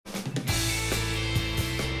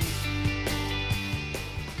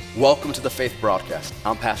Welcome to the Faith Broadcast.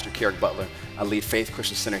 I'm Pastor Kerrick Butler. I lead Faith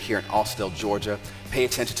Christian Center here in Austell, Georgia. Pay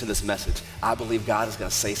attention to this message. I believe God is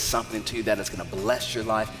going to say something to you that is going to bless your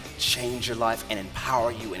life, change your life, and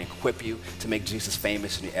empower you and equip you to make Jesus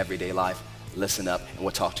famous in your everyday life. Listen up, and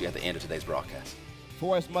we'll talk to you at the end of today's broadcast.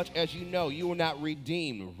 For as much as you know, you were not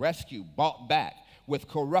redeemed, rescued, bought back with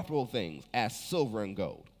corruptible things as silver and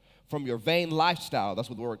gold, from your vain lifestyle, that's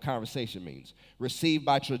what the word conversation means, received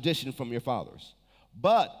by tradition from your fathers.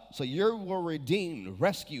 So you were redeemed,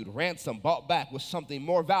 rescued, ransomed, bought back with something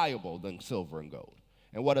more valuable than silver and gold.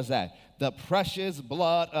 And what is that? The precious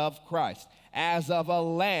blood of Christ, as of a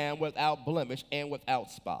lamb without blemish and without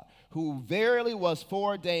spot, who verily was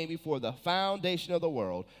foreordained before the foundation of the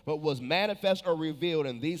world, but was manifest or revealed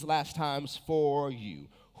in these last times for you,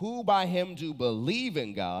 who by him do believe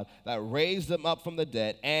in God, that raised him up from the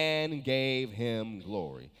dead and gave him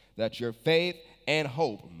glory, that your faith and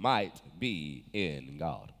hope might be in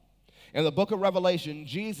God. In the book of Revelation,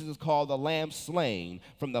 Jesus is called the Lamb slain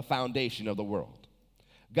from the foundation of the world.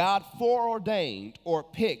 God foreordained or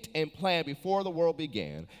picked and planned before the world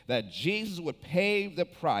began that Jesus would pay the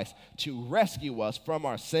price to rescue us from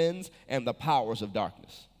our sins and the powers of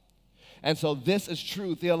darkness. And so this is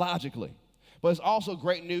true theologically. But it's also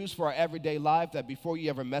great news for our everyday life that before you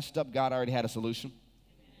ever messed up, God already had a solution.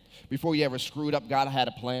 Before you ever screwed up, God had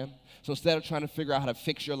a plan. So instead of trying to figure out how to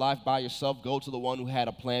fix your life by yourself, go to the one who had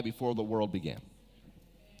a plan before the world began.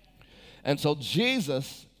 And so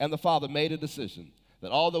Jesus and the Father made a decision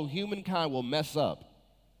that although humankind will mess up,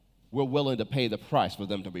 we're willing to pay the price for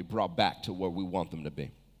them to be brought back to where we want them to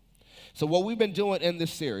be. So what we've been doing in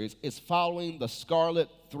this series is following the Scarlet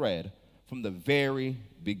Thread from the very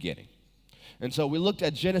beginning. And so we looked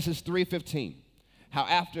at Genesis 3:15, how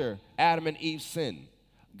after Adam and Eve sinned,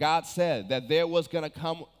 God said that there was going to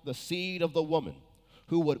come the seed of the woman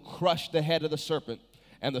who would crush the head of the serpent,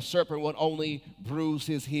 and the serpent would only bruise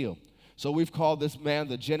his heel. So we've called this man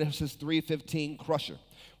the Genesis 3:15 crusher.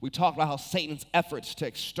 We talked about how Satan's efforts to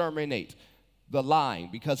exterminate the line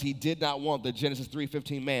because he did not want the Genesis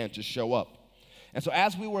 3:15 man to show up. And so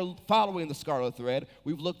as we were following the Scarlet Thread,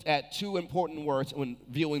 we've looked at two important words when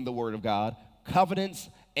viewing the Word of God: covenants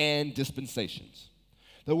and dispensations.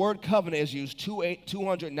 The word covenant is used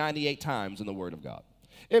 298 times in the Word of God.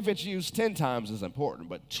 If it's used 10 times, it's important,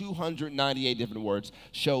 but 298 different words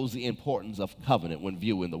shows the importance of covenant when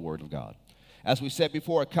viewing the Word of God. As we said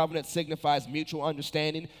before, a covenant signifies mutual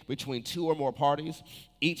understanding between two or more parties,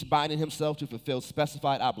 each binding himself to fulfill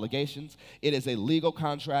specified obligations. It is a legal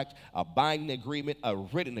contract, a binding agreement, a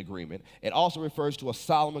written agreement. It also refers to a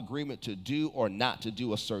solemn agreement to do or not to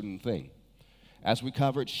do a certain thing. As we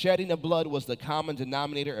covered, shedding of blood was the common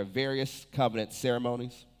denominator of various covenant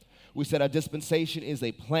ceremonies. We said a dispensation is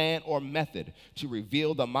a plan or method to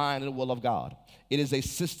reveal the mind and will of God. It is a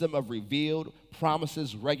system of revealed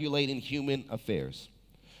promises regulating human affairs.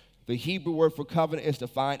 The Hebrew word for covenant is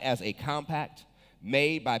defined as a compact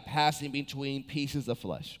made by passing between pieces of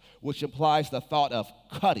flesh, which implies the thought of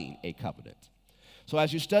cutting a covenant. So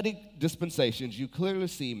as you study dispensations, you clearly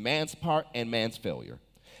see man's part and man's failure.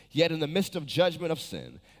 Yet in the midst of judgment of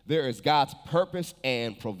sin, there is God's purpose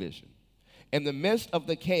and provision. In the midst of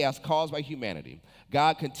the chaos caused by humanity,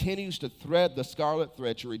 God continues to thread the scarlet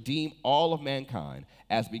thread to redeem all of mankind,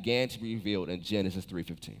 as began to be revealed in Genesis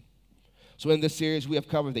 3:15. So in this series, we have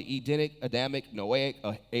covered the Edenic, Adamic,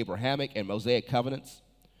 Noahic, Abrahamic, and Mosaic covenants.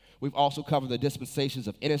 We've also covered the dispensations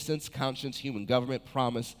of innocence, conscience, human government,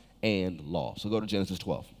 promise, and law. So go to Genesis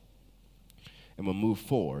 12. And we'll move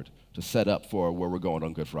forward to set up for where we're going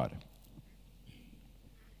on Good Friday.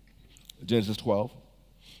 Genesis 12.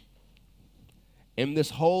 In this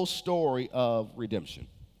whole story of redemption,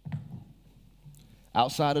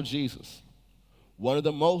 outside of Jesus, one of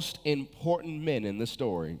the most important men in this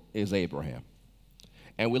story is Abraham.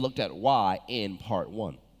 And we looked at why in part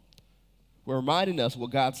 1. We're reminding us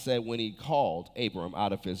what God said when he called Abram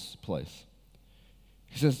out of his place.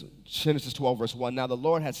 He says, Genesis 12, verse 1, now the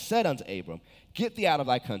Lord has said unto Abram, get thee out of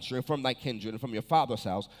thy country and from thy kindred and from your father's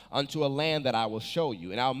house unto a land that I will show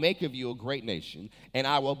you. And I'll make of you a great nation, and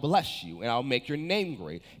I will bless you, and I'll make your name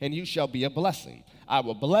great, and you shall be a blessing. I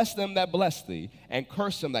will bless them that bless thee, and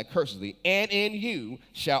curse them that curse thee, and in you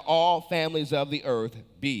shall all families of the earth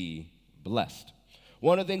be blessed.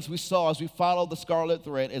 One of the things we saw as we followed the scarlet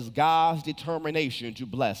thread is God's determination to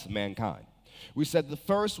bless mankind. We said the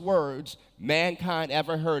first words mankind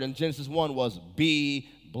ever heard in Genesis 1 was, be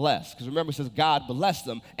blessed. Because remember, it says God blessed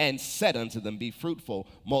them and said unto them, be fruitful,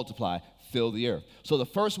 multiply, fill the earth. So the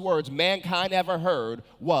first words mankind ever heard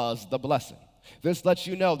was the blessing. This lets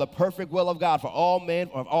you know the perfect will of God for all men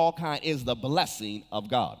of all kind is the blessing of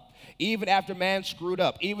God. Even after man screwed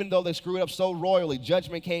up, even though they screwed up so royally,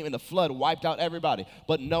 judgment came and the flood wiped out everybody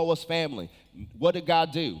but Noah's family. What did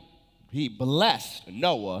God do? He blessed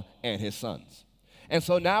Noah and his sons. And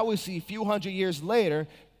so now we see a few hundred years later,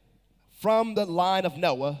 from the line of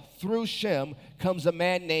Noah through Shem comes a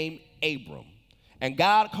man named Abram. And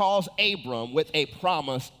God calls Abram with a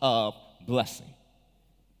promise of blessing.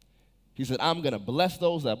 He said, I'm going to bless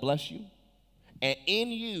those that bless you, and in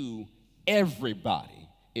you, everybody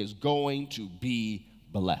is going to be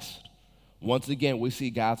blessed. Once again, we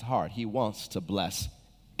see God's heart. He wants to bless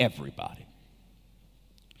everybody.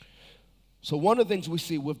 So one of the things we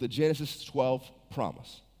see with the Genesis 12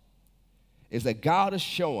 promise is that God is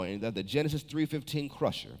showing that the Genesis 3:15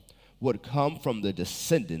 crusher would come from the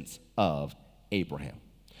descendants of Abraham.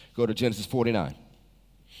 Go to Genesis 49.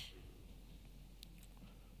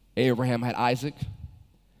 Abraham had Isaac.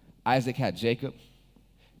 Isaac had Jacob.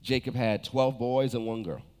 Jacob had 12 boys and 1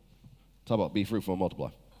 girl. Talk about be fruitful and multiply.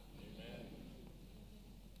 Amen.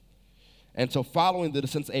 And so following the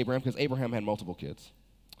descendants of Abraham, because Abraham had multiple kids,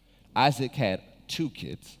 Isaac had 2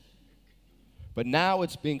 kids. But now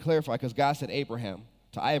it's being clarified because God said Abraham,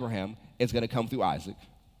 it's going to come through Isaac.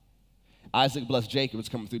 Isaac blessed Jacob, it's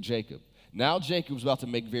coming through Jacob. Now Jacob's about to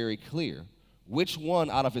make very clear which one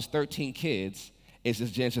out of his 13 kids is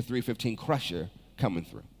this Genesis 3:15 crusher coming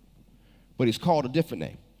through. But he's called a different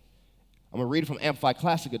name. I'm going to read it from Amplified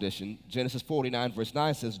Classic Edition. Genesis 49 verse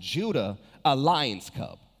 9 says, Judah, a lion's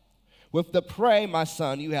cub. With the prey, my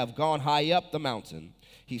son, you have gone high up the mountain.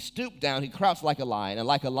 He stooped down, he crouched like a lion, and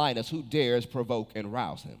like a lioness, who dares provoke and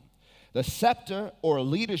rouse him? The scepter or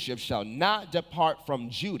leadership shall not depart from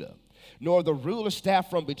Judah, nor the ruler's staff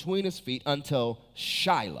from between his feet until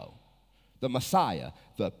Shiloh, the Messiah,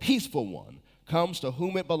 the peaceful one, comes to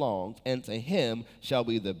whom it belongs, and to him shall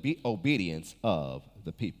be the obedience of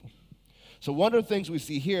the people. So one of the things we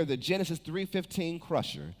see here, the Genesis 3:15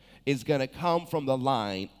 crusher is going to come from the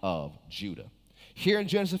line of Judah. Here in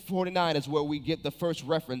Genesis 49 is where we get the first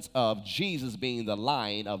reference of Jesus being the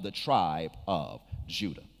lion of the tribe of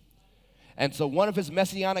Judah. And so one of his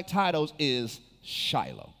messianic titles is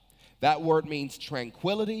Shiloh. That word means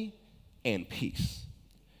tranquility and peace.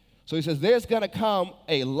 So he says there's going to come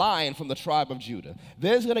a lion from the tribe of Judah.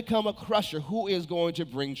 There's going to come a crusher who is going to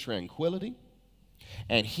bring tranquility,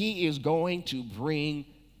 and he is going to bring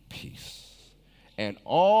peace. And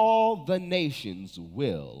all the nations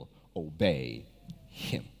will obey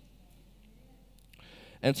him.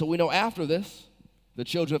 And so we know after this, the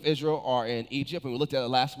children of Israel are in Egypt, and we looked at it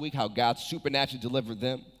last week, how God supernaturally delivered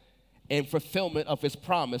them in fulfillment of his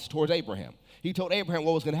promise towards Abraham. He told Abraham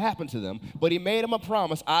what was going to happen to them, but he made him a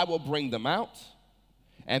promise, I will bring them out,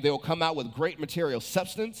 and they will come out with great material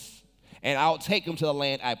substance, and I'll take them to the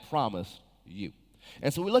land I promised you.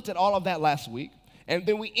 And so we looked at all of that last week, and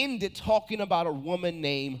then we ended talking about a woman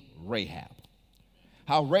named Rahab.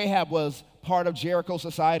 How Rahab was part of Jericho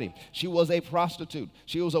society. She was a prostitute.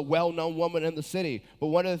 She was a well-known woman in the city. But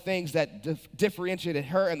one of the things that differentiated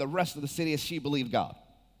her and the rest of the city is she believed God.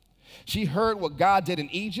 She heard what God did in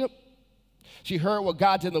Egypt. She heard what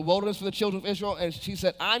God did in the wilderness for the children of Israel, and she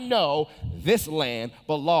said, I know this land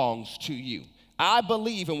belongs to you. I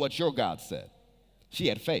believe in what your God said. She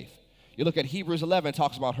had faith. You look at Hebrews 11, it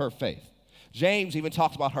talks about her faith. James even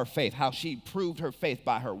talks about her faith, how she proved her faith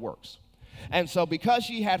by her works. And so because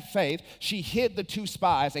she had faith, she hid the 2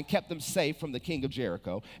 spies and kept them safe from the king of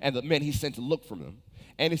Jericho and the men he sent to look for them.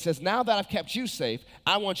 And he says, now that I've kept you safe,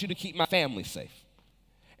 I want you to keep my family safe.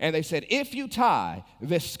 And they said, if you tie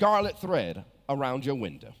this scarlet thread around your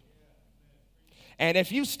window, and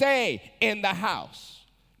if you stay in the house,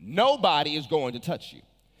 nobody is going to touch you.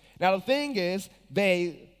 Now the thing is,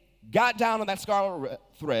 they got down on that scarlet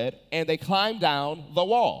thread and they climbed down the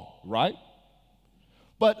wall, right?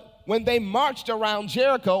 But when they marched around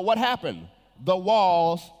Jericho, what happened? The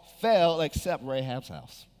walls fell except Rahab's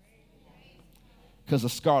house. Because the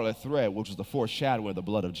scarlet thread, which was the foreshadowing of the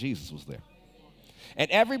blood of Jesus, was there. And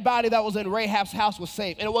everybody that was in Rahab's house was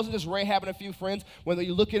safe. And it wasn't just Rahab and a few friends. When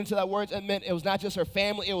you look into that word, it meant it was not just her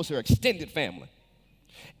family, it was her extended family.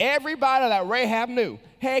 Everybody that Rahab knew,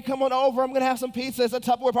 hey, come on over, I'm going to have some pizza. It's a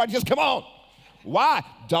Tupperware party. Just come on. Why?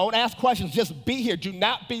 Don't ask questions. Just be here. Do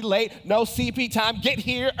not be late. No CP time. Get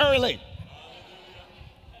here early.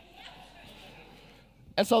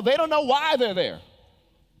 And so they don't know why they're there.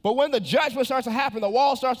 But when the judgment starts to happen, the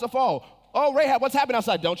wall starts to fall. Oh, Rahab, what's happening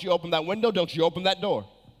outside? Don't you open that window? Don't you open that door?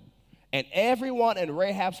 And everyone in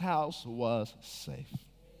Rahab's house was safe.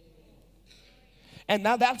 And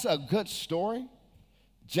now that's a good story.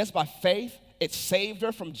 Just by faith, it saved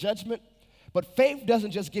her from judgment. But faith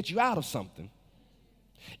doesn't just get you out of something.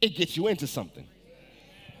 It gets you into something.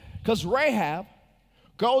 Because Rahab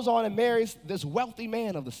goes on and marries this wealthy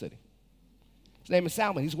man of the city. His name is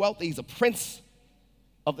Salmon. He's wealthy. He's a prince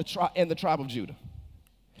of in the tribe of Judah.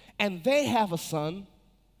 And they have a son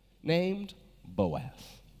named Boaz.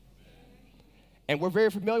 And we're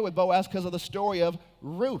very familiar with Boaz because of the story of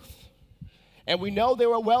Ruth. And we know they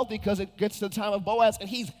were wealthy because it gets to the time of Boaz, and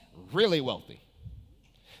he's really wealthy.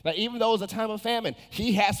 Now, even though it's a time of famine,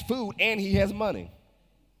 he has food and he has money.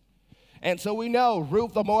 And so we know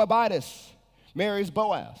Ruth the Moabitess marries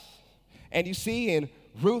Boaz. And you see in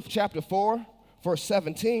Ruth chapter 4, verse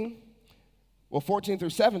 17, 14 through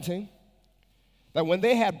 17, that when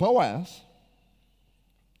they had Boaz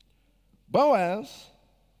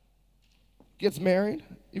gets married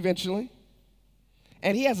eventually,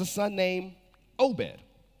 and he has a son named Obed.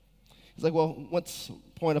 He's like, well, what's the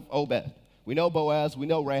point of Obed? We know Boaz, we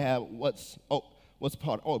know Rahab, what's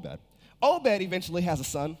part of Obed? Obed eventually has a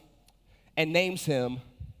son and names him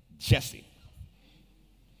Jesse.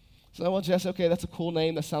 So, well, Jesse, okay, that's a cool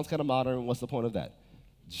name, that sounds kind of modern, what's the point of that?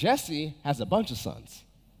 Jesse has a bunch of sons,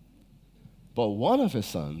 but one of his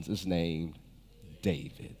sons is named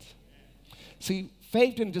David. See,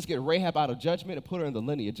 faith didn't just get Rahab out of judgment and put her in the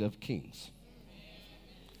lineage of kings.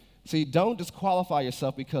 See, don't disqualify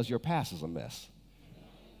yourself because your past is a mess.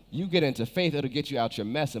 You get into faith, it'll get you out your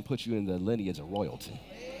mess and put you in the lineage of royalty.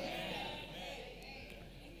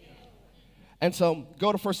 And so,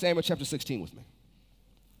 go to 1 Samuel chapter 16 with me.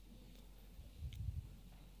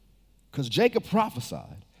 Because Jacob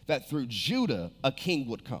prophesied that through Judah a king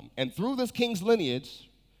would come. And through this king's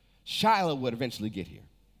lineage, Shiloh would eventually get here.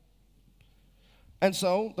 And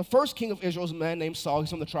so the first king of Israel is a man named Saul.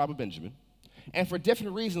 He's from the tribe of Benjamin. And for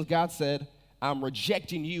different reasons, God said, I'm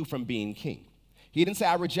rejecting you from being king. He didn't say,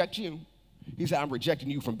 I reject you. He said, I'm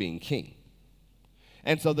rejecting you from being king.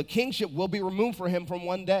 And so the kingship will be removed from him from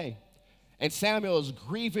one day. And Samuel is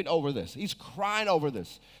grieving over this. He's crying over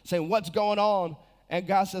this, saying, what's going on? And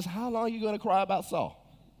God says, how long are you going to cry about Saul?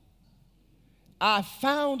 I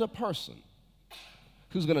found a person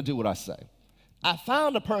who's going to do what I say. I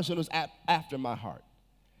found a person who's after my heart.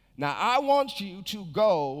 Now, I want you to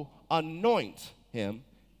go anoint him.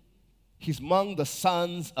 He's among the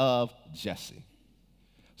sons of Jesse.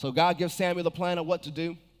 So God gives Samuel the plan of what to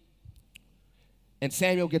do. And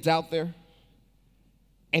Samuel gets out there,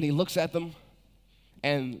 and he looks at them,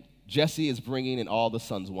 and Jesse is bringing in all the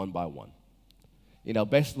sons one by one. You know,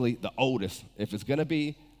 basically the oldest. If it's going to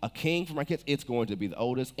be a king for my kids, it's going to be the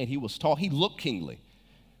oldest. And he was tall. He looked kingly.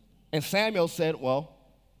 And Samuel said, well,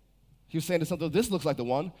 he was saying to something, this looks like the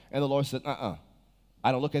one. And the Lord said, I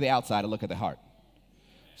don't look at the outside, I look at the heart.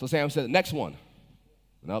 So Samuel said, next one.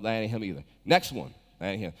 No, that ain't him either. Next one. That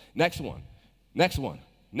ain't him. Next one. Next one.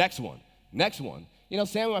 Next one. Next one. You know,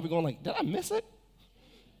 Samuel might be going like, did I miss it?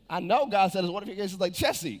 I know God said, what if your case is like,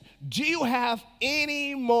 Jesse, do you have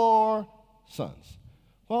any more sons?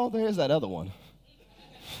 Well, there's that other one.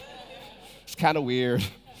 It's kind of weird.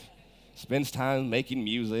 Spends time making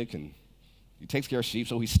music, and he takes care of sheep,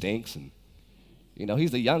 so he stinks. And, you know,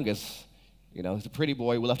 he's the youngest. You know, he's a pretty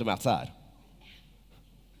boy. We left him outside.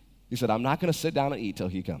 He said, I'm not going to sit down and eat till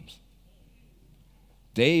he comes.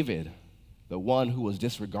 David, the one who was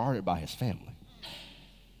disregarded by his family,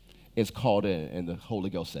 is called in, and the Holy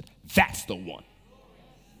Ghost said, that's the one.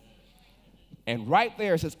 And right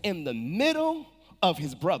there it says, in the middle of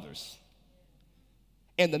his brothers,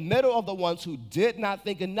 in the middle of the ones who did not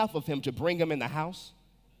think enough of him to bring him in the house,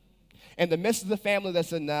 in the midst of the family that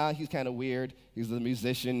said, nah, he's kind of weird, he's a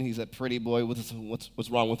musician, he's a pretty boy, what's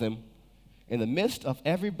wrong with him? In the midst of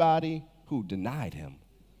everybody who denied him,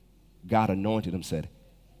 God anointed him, said,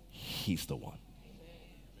 he's the one.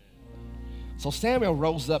 So Samuel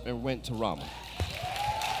rose up and went to Ramah.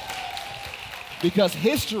 Because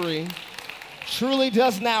history truly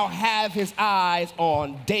does now have his eyes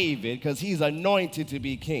on David because he's anointed to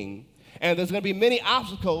be king. And there's going to be many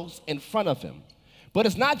obstacles in front of him. But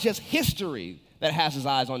it's not just history that has his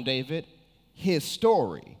eyes on David. His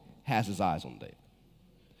story has his eyes on David.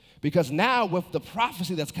 Because now with the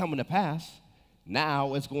prophecy that's coming to pass,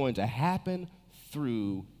 now it's going to happen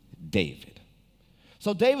through David.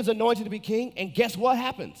 So David's anointed to be king, and guess what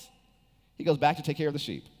happens? He goes back to take care of the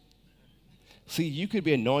sheep. See, you could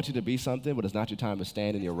be anointed to be something, but it's not your time to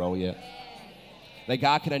stand in your role yet. That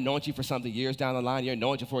God can anoint you for something years down the line. You're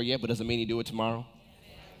anointed for it yet, but doesn't mean you do it tomorrow.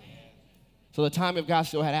 So the time of God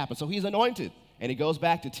still had happened. So he's anointed, and he goes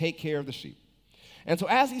back to take care of the sheep. And so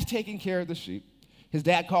as he's taking care of the sheep, his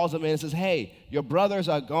dad calls him in and says, hey, your brothers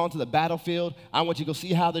are gone to the battlefield. I want you to go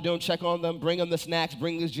see how they're doing, check on them, bring them the snacks,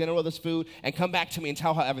 bring this general this food, and come back to me and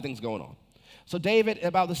tell how everything's going on. So David,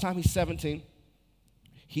 about this time, he's 17.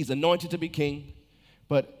 He's anointed to be king,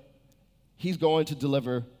 but he's going to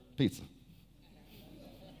deliver pizza.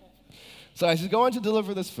 So as he's going to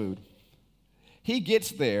deliver this food, he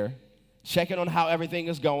gets there, checking on how everything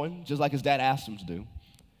is going, just like his dad asked him to do.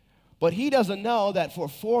 But he doesn't know that for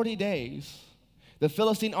 40 days, the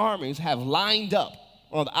Philistine armies have lined up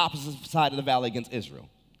on the opposite side of the valley against Israel.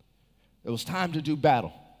 It was time to do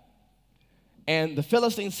battle. And the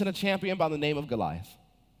Philistines sent a champion by the name of Goliath.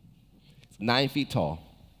 9 feet tall.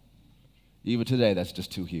 Even today, that's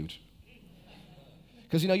just too huge.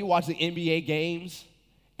 Because, you watch the NBA games,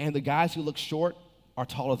 and the guys who look short are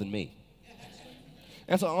taller than me.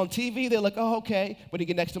 And so on TV, they're like, oh, okay. But you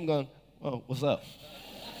get next to them going, oh, what's up?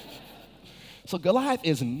 So Goliath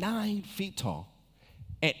is 9 feet tall.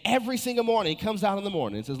 And every single morning, he comes out in the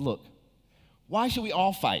morning and says, look, why should we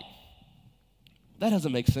all fight? That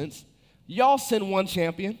doesn't make sense. Y'all send one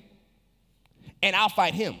champion, and I'll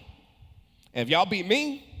fight him. And if y'all beat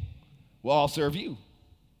me, we'll all serve you.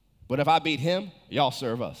 But if I beat him, y'all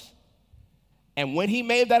serve us. And when he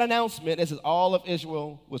made that announcement, it says all of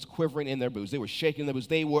Israel was quivering in their boots. They were shaking their boots.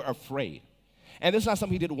 They were afraid. And this is not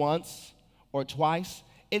something he did once or twice.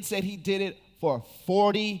 It said he did it for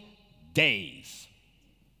 40 days.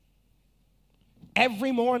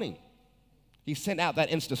 Every morning, he sent out that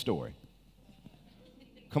Insta story.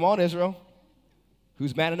 Come on, Israel.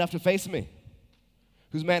 Who's man enough to face me?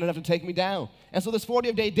 Who's man enough to take me down? And so this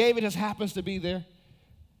 40th day, David just happens to be there.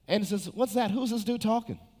 And he says, what's that? Who's this dude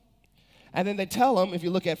talking? And then they tell him, if you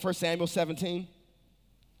look at 1 Samuel 17,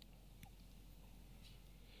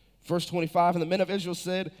 verse 25, and the men of Israel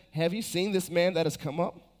said, have you seen this man that has come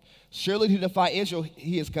up? Surely to defy Israel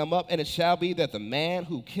he has come up, and it shall be that the man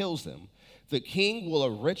who kills him, the king will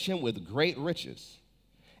enrich him with great riches,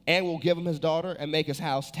 and will give him his daughter and make his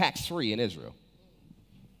house tax-free in Israel.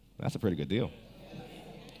 That's a pretty good deal.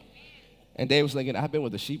 And David was thinking, I've been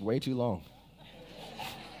with the sheep way too long.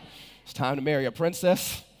 It's time to marry a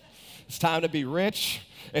princess. It's time to be rich.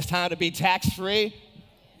 It's time to be tax-free.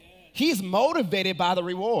 He's motivated by the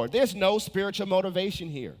reward. There's no spiritual motivation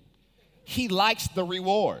here. He likes the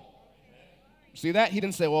reward. See that? He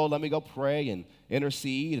didn't say, well, let me go pray and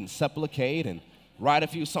intercede and supplicate and write a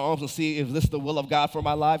few psalms and see if this is the will of God for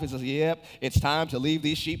my life. He says, yep, it's time to leave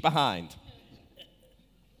these sheep behind.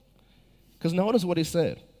 Because notice what he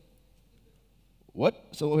said. What?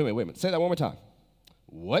 So wait a minute. Say that one more time.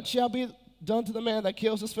 What shall be done to the man that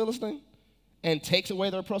kills this Philistine and takes away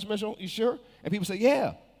the reproach from Israel? You sure? And people say,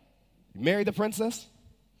 yeah. You marry the princess.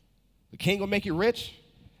 The king will make you rich.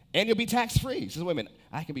 And you'll be tax-free. He says, wait a minute.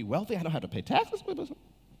 I can be wealthy. I don't have to pay taxes.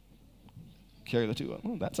 Carry the two.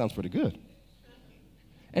 Oh, that sounds pretty good.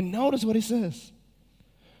 And notice what he says.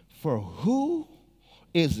 For who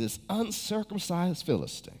is this uncircumcised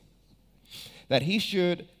Philistine that he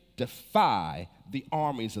should defy the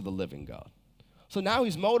armies of the living God? So now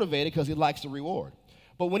he's motivated because he likes the reward.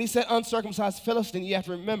 But when he said uncircumcised Philistine, you have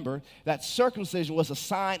to remember that circumcision was a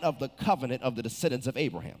sign of the covenant of the descendants of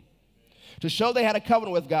Abraham. To show they had a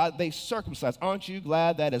covenant with God, they circumcised. Aren't you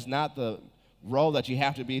glad that is not the role that you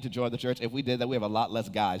have to be to join the church? If we did that, we have a lot less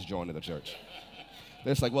guys joining the church.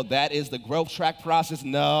 It's like, well, that is the growth track process.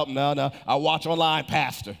 No. I watch online,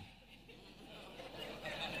 pastor.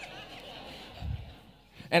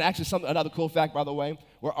 And actually, another cool fact, by the way,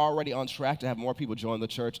 we're already on track to have more people join the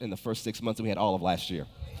church in the first 6 months than we had all of last year.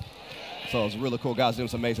 So it's really cool. God's doing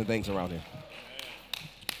some amazing things around here.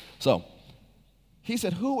 So he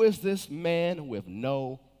said, who is this man with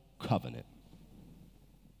no covenant?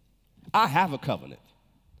 I have a covenant.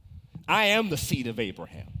 I am the seed of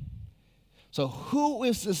Abraham. So who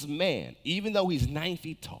is this man, even though he's 9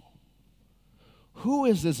 feet tall? Who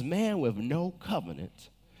is this man with no covenant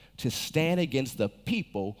to stand against the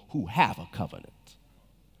people who have a covenant?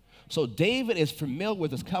 So David is familiar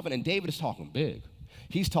with his covenant. David is talking big.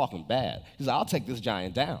 He's talking bad. He says, I'll take this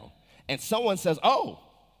giant down. And someone says, oh,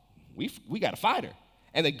 we got a fighter.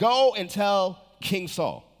 And they go and tell King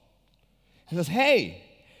Saul. He says, hey,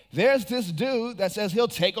 there's this dude that says he'll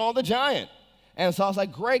take on the giant. And Saul's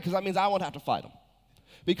like, great, because that means I won't have to fight him.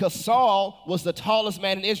 Because Saul was the tallest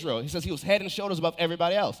man in Israel. He says he was head and shoulders above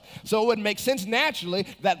everybody else. So it would make sense naturally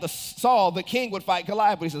that Saul, the king, would fight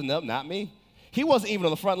Goliath. But he says, no, not me. He wasn't even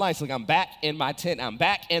on the front line. He's like, I'm back in my tent. I'm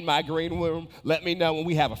back in my green room. Let me know when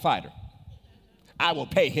we have a fighter. I will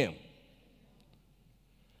pay him.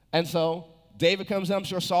 And so David comes in. I'm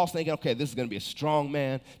sure Saul's thinking, okay, this is going to be a strong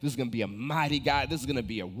man. This is going to be a mighty guy. This is going to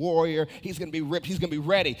be a warrior. He's going to be ripped. He's going to be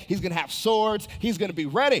ready. He's going to have swords. He's going to be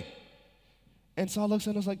ready. And Saul looks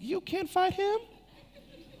at him and is like, you can't fight him?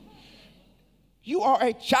 You are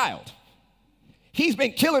a child. He's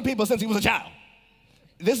been killing people since he was a child.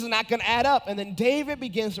 This is not going to add up. And then David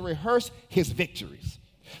begins to rehearse his victories.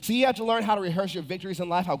 See, you have to learn how to rehearse your victories in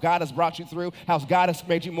life, how God has brought you through, how God has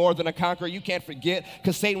made you more than a conqueror. You can't forget,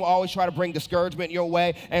 because Satan will always try to bring discouragement your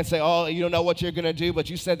way and say, oh, you don't know what you're going to do, but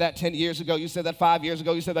you said that 10 years ago, you said that 5 years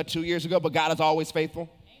ago, you said that 2 years ago, but God is always faithful.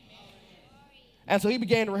 And so he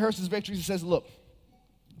began to rehearse his victories. He says, look,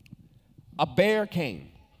 a bear came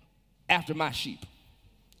after my sheep.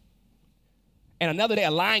 And another day,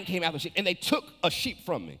 a lion came after the sheep, and they took a sheep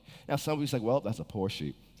from me. Now, some of you say, well, that's a poor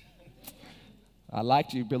sheep. I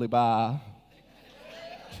liked you, Billy Bob.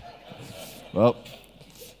 Well,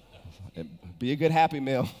 be a good Happy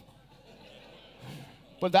Meal.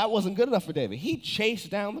 But that wasn't good enough for David. He chased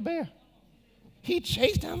down the bear. He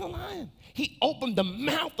chased down the lion. He opened the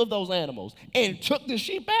mouth of those animals and took the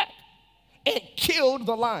sheep back and killed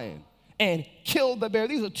the lion and killed the bear.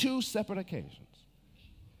 These are two separate occasions.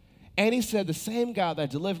 And he said, the same God that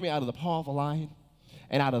delivered me out of the paw of the lion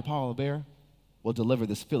and out of the paw of the bear will deliver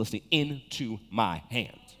this Philistine into my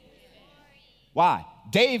hands. Why?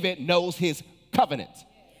 David knows his covenant.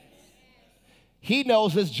 He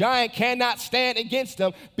knows this giant cannot stand against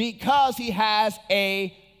him because he has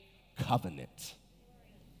a covenant.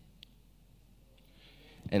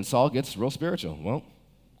 And Saul gets real spiritual. Well,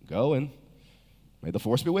 go and may the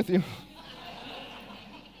force be with you.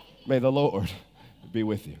 May the Lord be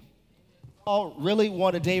with you. Saul really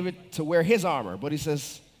wanted David to wear his armor, but he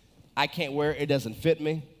says, I can't wear it, it doesn't fit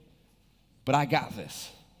me, but I got this.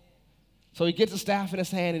 So he gets a staff in his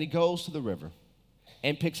hand and he goes to the river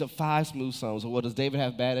and picks up 5 smooth stones. Well, does David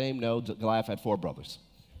have bad aim? No, Goliath had 4 brothers.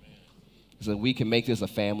 He said, we can make this a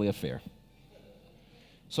family affair.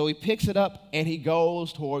 So he picks it up and he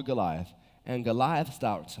goes toward Goliath. And Goliath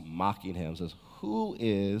starts mocking him, says, who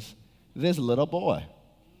is this little boy?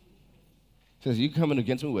 He says, you coming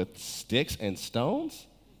against me with sticks and stones?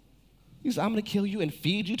 He says, I'm going to kill you and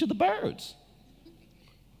feed you to the birds.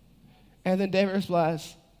 And then David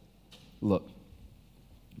replies, look,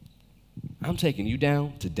 I'm taking you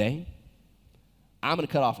down today. I'm going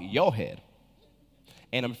to cut off your head,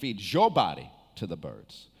 and I'm going to feed your body to the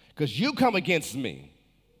birds. Because you come against me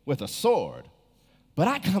with a sword, but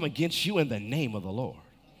I come against you in the name of the Lord.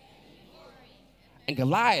 And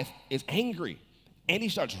Goliath is angry, and he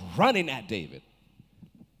starts running at David.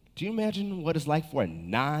 Do you imagine what it's like for a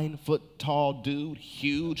 9-foot-tall dude,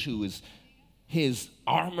 huge, who is his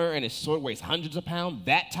armor and his sword weighs hundreds of pounds,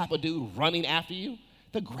 that type of dude running after you?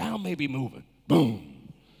 The ground may be moving. Boom.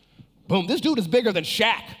 Boom. This dude is bigger than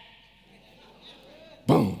Shaq.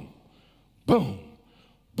 Boom. Boom.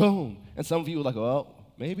 Boom. And some of you are like, well,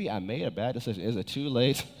 maybe I made a bad decision. Is it too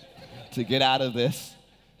late to get out of this?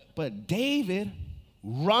 But David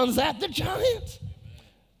runs at the giant.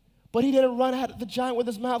 But he didn't run at the giant with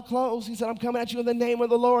his mouth closed. He said, I'm coming at you in the name of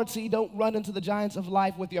the Lord. See, don't run into the giants of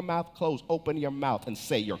life with your mouth closed. Open your mouth and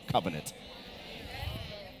say your covenant.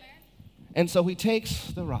 And so he takes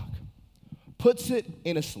the rock, puts it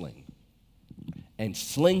in a sling, and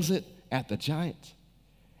slings it at the giant.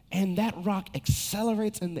 And that rock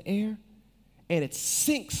accelerates in the air, and it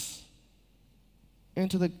sinks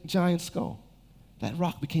into the giant's skull. That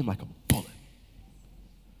rock became like a bullet.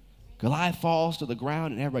 Goliath falls to the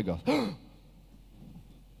ground, and everybody goes,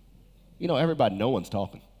 you know, everybody, no one's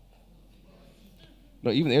talking. No,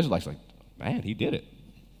 even the Israelites are like, man, he did it.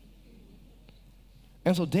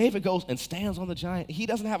 And so David goes and stands on the giant. He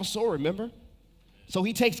doesn't have a sword, remember? So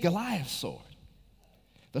he takes Goliath's sword,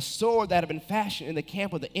 the sword that had been fashioned in the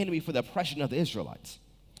camp of the enemy for the oppression of the Israelites.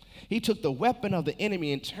 He took the weapon of the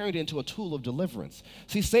enemy and turned it into a tool of deliverance.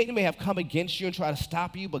 See, Satan may have come against you and try to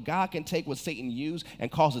stop you, but God can take what Satan used and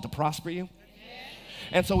cause it to prosper you.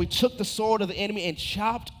 And so he took the sword of the enemy and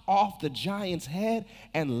chopped off the giant's head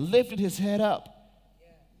and lifted his head up.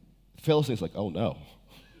 The Philistines like, oh no.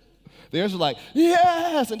 The Israelites are like,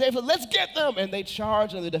 yes! And David said, let's get them! And they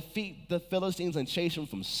charge and they defeat the Philistines and chase them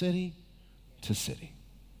from city to city.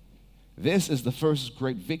 This is the first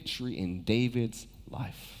great victory in David's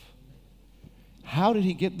life. How did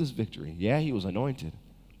he get this victory? Yeah, he was anointed,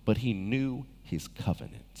 but he knew his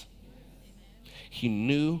covenant. He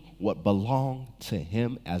knew what belonged to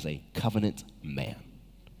him as a covenant man,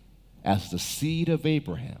 as the seed of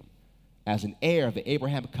Abraham, as an heir of the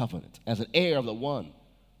Abraham covenant, as an heir of the one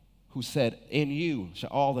who said, in you shall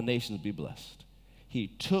all the nations be blessed. He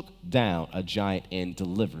took down a giant and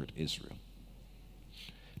delivered Israel.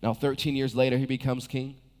 Now, 13 years later, he becomes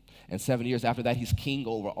king, and 7 years after that, he's king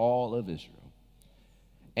over all of Israel.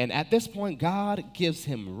 And at this point, God gives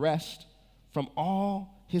him rest from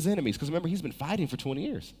all his enemies. Because remember, he's been fighting for 20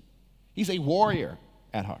 years. He's a warrior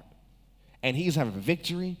at heart. And he's having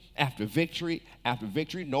victory after victory after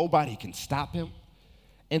victory. Nobody can stop him.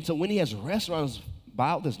 And so when he has rest around his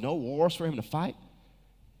belt, there's no wars for him to fight.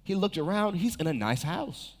 He looked around. He's in a nice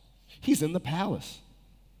house. He's in the palace.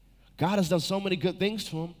 God has done so many good things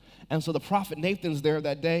to him. And so the prophet Nathan's there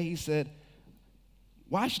that day. He said,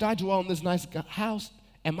 why should I dwell in this nice house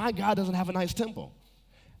and my God doesn't have a nice temple?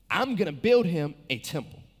 I'm going to build him a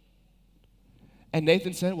temple. And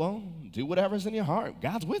Nathan said, well, do whatever's in your heart.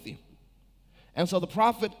 God's with you. And so the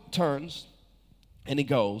prophet turns and he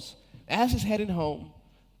goes. As he's heading home,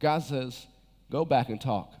 God says, go back and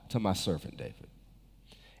talk to my servant David.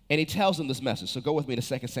 And he tells him this message. So go with me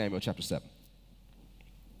to 2 Samuel chapter 7.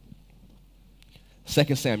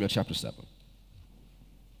 2 Samuel chapter 7.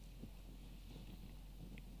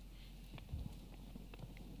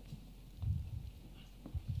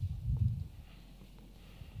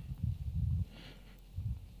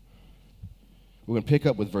 We're going to pick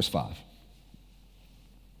up with verse 5.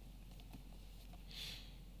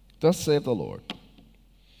 Thus saith the Lord,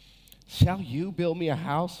 shall you build me a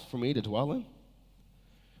house for me to dwell in?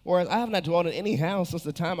 Whereas I have not dwelt in any house since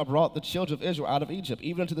the time I brought the children of Israel out of Egypt,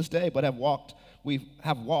 even unto this day, but we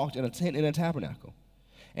have walked in a tent in a tabernacle.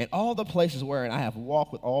 And all the places wherein I have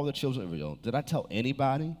walked with all the children of Israel, did I tell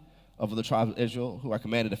anybody of the tribes of Israel who I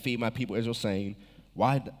commanded to feed my people Israel, saying,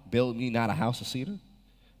 why build me not a house of cedar?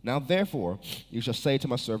 Now therefore you shall say to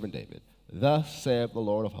my servant David, thus saith the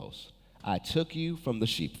Lord of hosts, I took you from the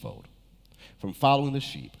sheepfold, from following the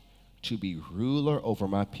sheep, to be ruler over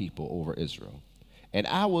my people, over Israel. And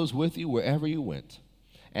I was with you wherever you went,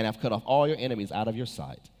 and have cut off all your enemies out of your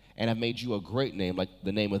sight, and have made you a great name, like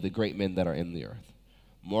the name of the great men that are in the earth.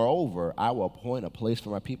 Moreover, I will appoint a place for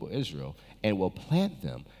my people Israel, and will plant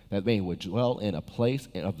them, that they would dwell in a place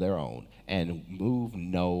of their own, and move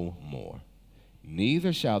no more.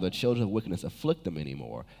 Neither shall the children of wickedness afflict them any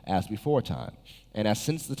more, as before time, and as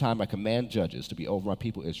since the time I command judges to be over my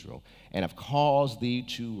people Israel, and have caused thee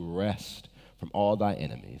to rest from all thy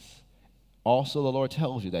enemies. Also the Lord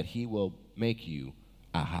tells you that he will make you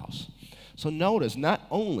a house. So notice, not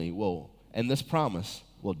only in this promise,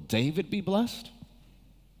 will David be blessed,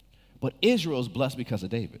 but Israel is blessed because of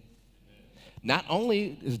David. Not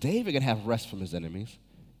only is David going to have rest from his enemies,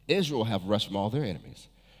 Israel will have rest from all their enemies.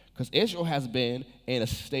 Because Israel has been in a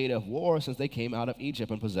state of war since they came out of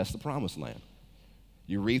Egypt and possessed the promised land.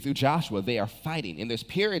 You read through Joshua, they are fighting. And there's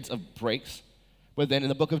periods of breaks, but then in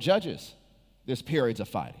the book of Judges, there's periods of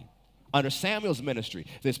fighting. Under Samuel's ministry,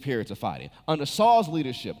 there's periods of fighting. Under Saul's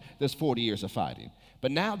leadership, there's 40 years of fighting.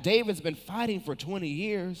 But now David's been fighting for 20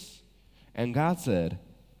 years, and God said,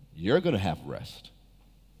 you're going to have rest,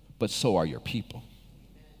 but so are your people.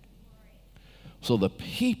 So the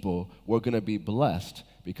people were going to be blessed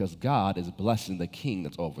because God is blessing the king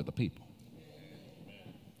that's over the people.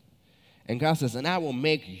 And God says, and I will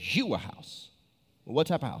make you a house. What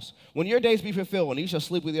type of house? When your days be fulfilled, and you shall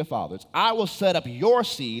sleep with your fathers, I will set up your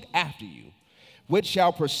seed after you, which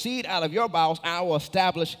shall proceed out of your bowels. I will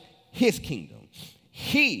establish his kingdom.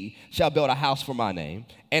 He shall build a house for my name,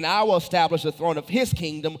 and I will establish the throne of his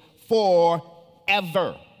kingdom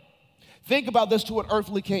forever. Think about this to an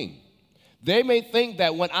earthly king. They may think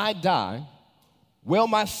that when I die, will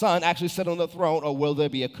my son actually sit on the throne, or will there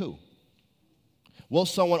be a coup? Will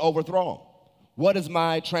someone overthrow him? What is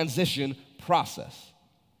my transition process?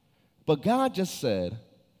 But God just said,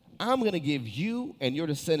 I'm going to give you and your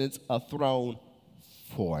descendants a throne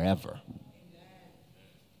forever.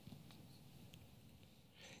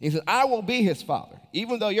 He said, I will be his father.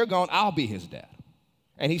 Even though you're gone, I'll be his dad,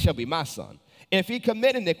 and he shall be my son. If he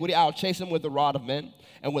commit iniquity, I'll chase him with the rod of men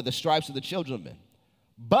and with the stripes of the children of men.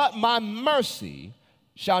 But my mercy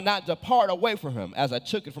shall not depart away from him, as I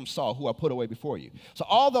took it from Saul, who I put away before you. So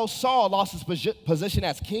although Saul lost his position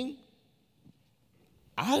as king,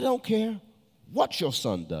 I don't care what your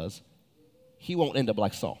son does, he won't end up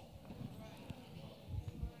like Saul.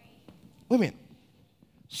 Wait a minute.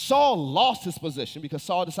 Saul lost his position because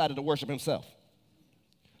Saul decided to worship himself.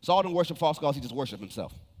 Saul didn't worship false gods, he just worshiped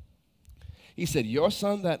himself. He said, your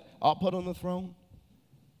son that I'll put on the throne,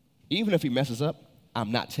 even if he messes up,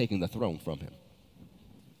 I'm not taking the throne from him.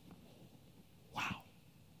 Wow.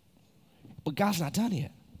 But God's not done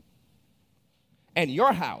yet. And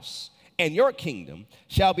your house and your kingdom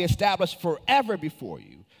shall be established forever before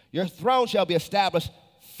you. Your throne shall be established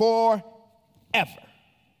forever.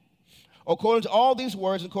 According to all these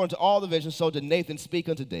words, according to all the visions, so did Nathan speak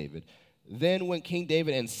unto David. Then went King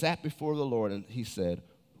David and sat before the Lord, and he said,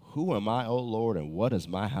 who am I, O Lord, and what is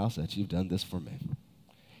my house that you've done this for me?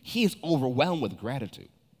 He is overwhelmed with gratitude.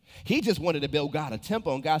 He just wanted to build God a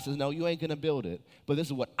temple, and God says, no, you ain't going to build it, but this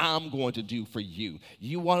is what I'm going to do for you.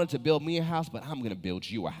 You wanted to build me a house, but I'm going to build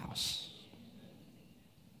you a house.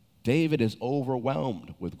 David is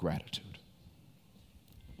overwhelmed with gratitude.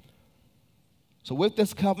 So with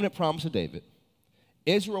this covenant promise of David,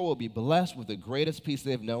 Israel will be blessed with the greatest peace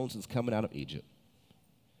they've known since coming out of Egypt.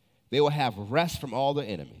 They will have rest from all their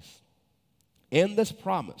enemies. In this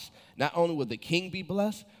promise, not only would the king be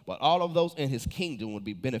blessed, but all of those in his kingdom would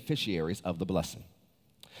be beneficiaries of the blessing.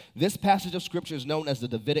 This passage of Scripture is known as the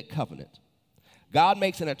Davidic covenant. God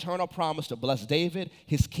makes an eternal promise to bless David,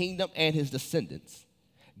 his kingdom, and his descendants.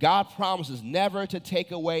 God promises never to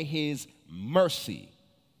take away his mercy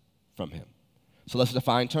from him. So let's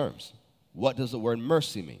define terms. What does the word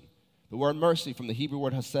mercy mean? The word mercy from the Hebrew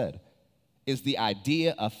word hesed is the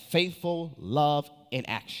idea of faithful love in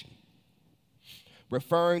action,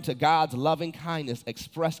 referring to God's loving kindness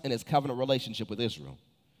expressed in his covenant relationship with Israel.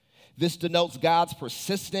 This denotes God's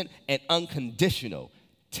persistent and unconditional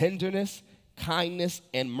tenderness, kindness,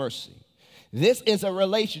 and mercy. This is a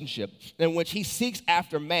relationship in which he seeks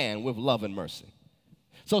after man with love and mercy.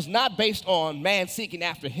 So it's not based on man seeking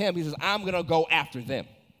after him. He says, I'm going to go after them.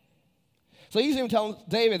 So he's even telling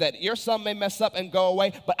David that your son may mess up and go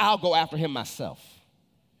away, but I'll go after him myself.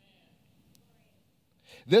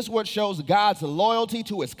 This word shows God's loyalty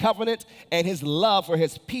to his covenant and his love for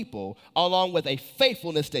his people, along with a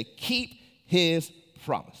faithfulness to keep his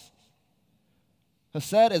promises.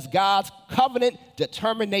 Hesed is God's covenant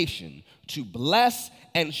determination to bless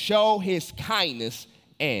and show his kindness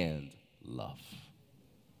and love.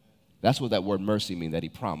 That's what that word mercy means that he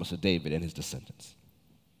promised to David and his descendants.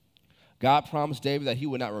 God promised David that he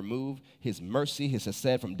would not remove his mercy, his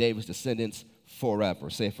hesed, from David's descendants forever.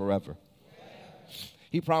 Say forever.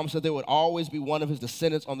 He promised that there would always be one of his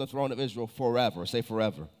descendants on the throne of Israel forever. Say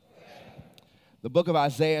forever. The book of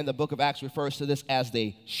Isaiah and the book of Acts refers to this as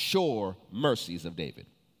the sure mercies of David,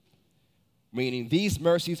 meaning these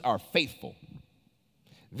mercies are faithful.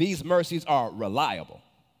 These mercies are reliable.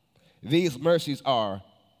 These mercies are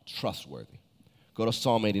trustworthy. Go to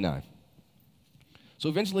Psalm 89. So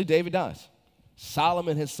eventually David dies.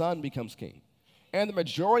 Solomon, his son, becomes king. And the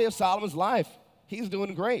majority of Solomon's life, he's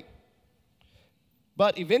doing great.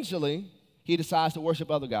 But eventually, he decides to worship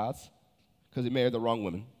other gods because he married the wrong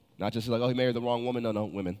women. Not just like, oh, he married the wrong woman. No,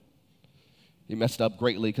 women. He messed up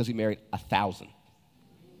greatly because he married 1,000.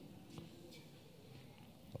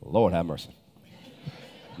 Lord have mercy.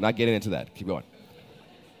 I'm not getting into that. Keep going.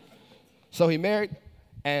 So he married,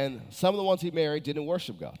 and some of the ones he married didn't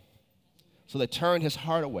worship God. So they turned his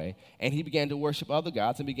heart away, and he began to worship other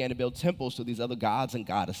gods and began to build temples to these other gods and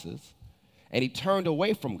goddesses. And he turned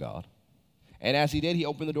away from God. And as he did, he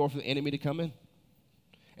opened the door for the enemy to come in.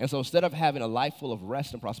 And so instead of having a life full of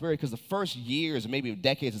rest and prosperity, because the first years, maybe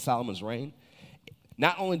decades of Solomon's reign,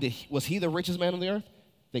 not only was he the richest man on the earth,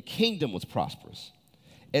 the kingdom was prosperous.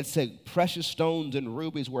 It said precious stones and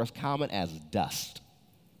rubies were as common as dust.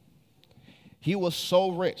 He was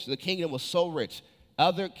so rich, the kingdom was so rich,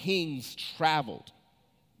 other kings traveled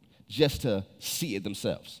just to see it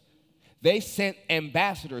themselves. They sent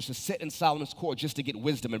ambassadors to sit in Solomon's court just to get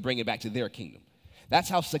wisdom and bring it back to their kingdom. That's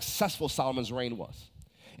how successful Solomon's reign was.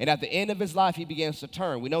 And at the end of his life, he begins to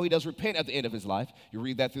turn. We know he does repent at the end of his life. You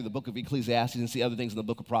read that through the book of Ecclesiastes and see other things in the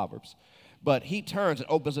book of Proverbs. But he turns and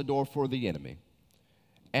opens the door for the enemy.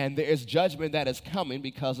 And there is judgment that is coming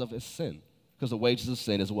because of his sin. Because the wages of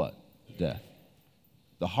sin is what? Death.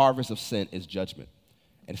 The harvest of sin is judgment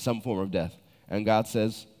and some form of death. And God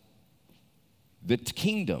says, the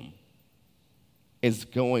kingdom is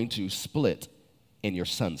going to split in your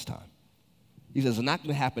son's time. He says it's not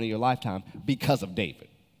going to happen in your lifetime because of David.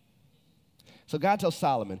 So God tells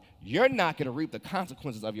Solomon, you're not going to reap the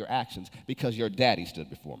consequences of your actions because your daddy stood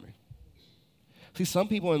before me. See, some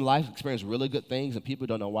people in life experience really good things and people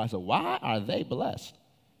don't know why. So why are they blessed?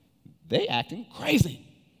 They acting crazy.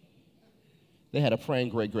 They had a praying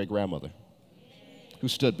great-great-grandmother who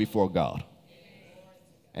stood before God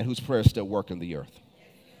and whose prayers still work in the earth.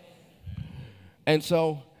 And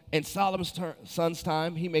so in Solomon's son's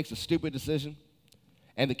time, he makes a stupid decision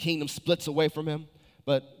and the kingdom splits away from him.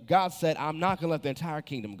 But God said, I'm not going to let the entire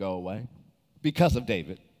kingdom go away because of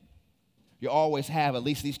David. You always have at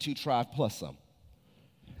least these two tribes plus some.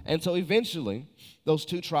 And so eventually, those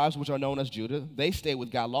two tribes, which are known as Judah, they stay with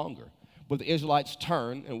God longer. But the Israelites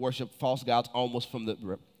turn and worship false gods almost from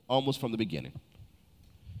the beginning.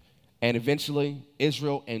 And eventually,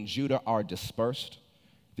 Israel and Judah are dispersed.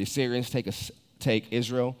 The Assyrians take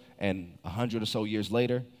Israel, and 100 or so years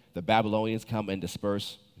later, the Babylonians come and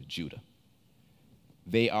disperse Judah.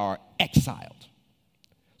 They are exiled.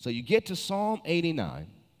 So you get to Psalm 89,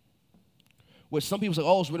 which some people say,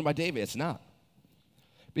 oh, it's written by David. It's not.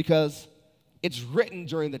 Because it's written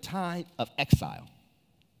during the time of exile.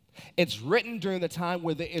 It's written during the time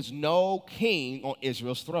where there is no king on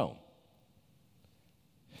Israel's throne.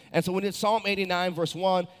 And so when it's Psalm 89, verse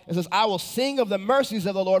 1, it says, I will sing of the mercies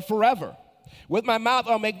of the Lord forever. With my mouth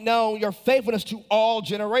I'll make known your faithfulness to all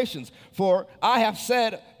generations. For I have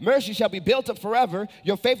said, mercy shall be built up forever.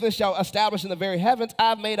 Your faithfulness shall establish in the very heavens. I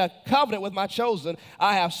have made a covenant with my chosen.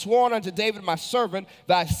 I have sworn unto David my servant,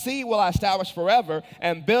 thy seed will I establish forever,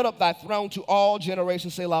 and build up thy throne to all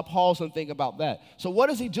generations. Selah, pause and think about that. So what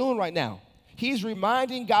is he doing right now? He's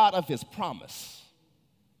reminding God of his promise.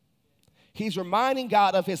 He's reminding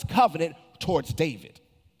God of his covenant towards David.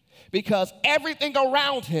 Because everything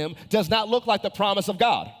around him does not look like the promise of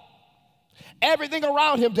God. Everything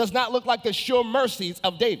around him does not look like the sure mercies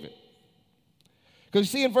of David. Because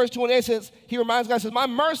you see in verse 28 it says, he reminds God, says, my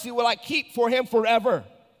mercy will I keep for him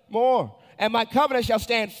forevermore, and my covenant shall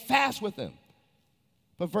stand fast with him.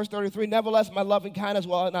 But verse 33, nevertheless, my loving kindness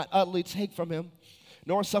will I not utterly take from him,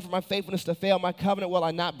 nor suffer my faithfulness to fail. My covenant will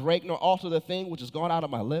I not break, nor alter the thing which has gone out of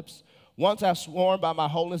my lips. Once I have sworn by my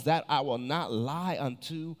holiness that I will not lie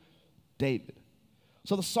unto David.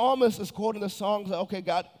 So the psalmist is quoting the song, saying, okay,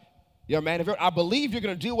 God, you're a man of your, I believe you're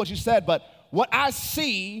going to do what you said, but what I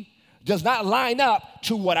see does not line up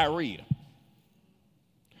to what I read.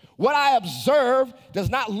 What I observe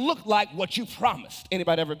does not look like what you promised.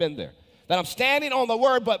 Anybody ever been there? That I'm standing on the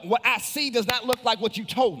word, but what I see does not look like what you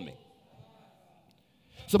told me.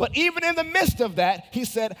 So, but even in the midst of that, he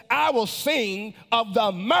said, I will sing of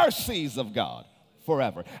the mercies of God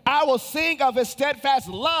forever. I will sing of his steadfast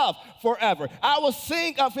love forever. I will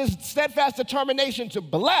sing of his steadfast determination to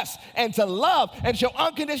bless and to love and show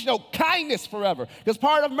unconditional kindness forever. Because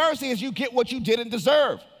part of mercy is you get what you didn't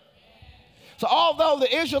deserve. So although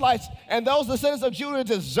the Israelites and those descendants of Judah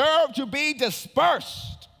deserve to be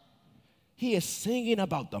dispersed, he is singing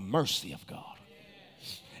about the mercy of God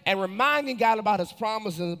and reminding God about his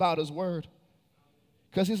promises and about his word.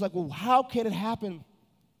 Because he's like, well, how can it happen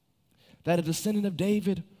that a descendant of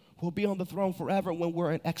David will be on the throne forever when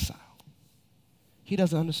we're in exile? He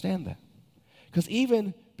doesn't understand that. Because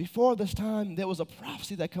even before this time, there was a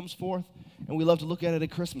prophecy that comes forth, and we love to look at it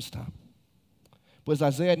at Christmas time. But it's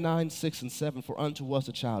Isaiah 9, 6, and 7, for unto us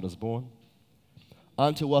a child is born,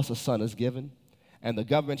 unto us a son is given, and the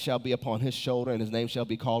government shall be upon his shoulder, and his name shall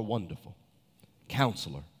be called Wonderful,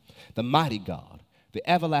 Counselor, the Mighty God, the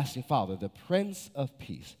Everlasting Father, the Prince of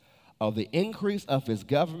Peace. Of the increase of his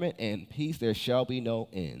government and peace there shall be no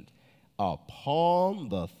end, upon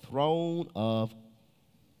the throne of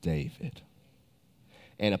David,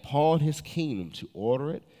 and upon his kingdom, to order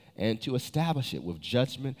it and to establish it with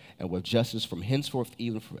judgment and with justice from henceforth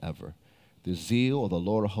even forever. The zeal of the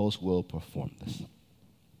Lord of hosts will perform this.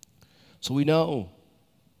 So we know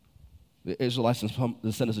the Israelites and the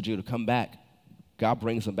descendants of Judah come back. God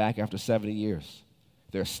brings them back after 70 years.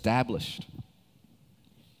 They're established.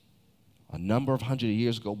 A number of hundred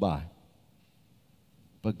years go by.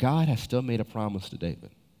 But God has still made a promise to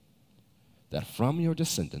David that from your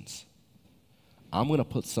descendants, I'm going to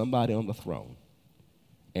put somebody on the throne,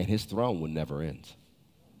 and his throne will never end.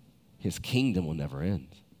 His kingdom will never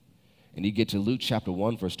end. And you get to Luke chapter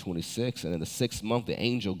 1, verse 26, and in the 6th month, the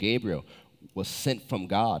angel Gabriel was sent from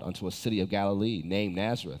God unto a city of Galilee named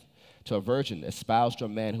Nazareth to a virgin espoused to a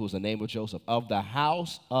man who was the name of Joseph, of the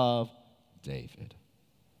house of David.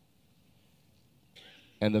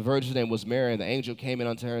 And the virgin's name was Mary, and the angel came in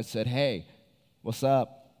unto her and said, hey, what's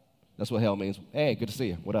up? That's what hell means. Hey, good to see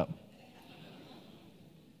you. What up?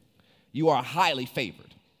 You are highly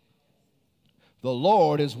favored. The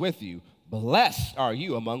Lord is with you. Blessed are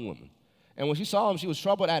you among women. And when she saw him, she was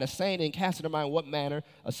troubled at his saying and cast in her mind, what manner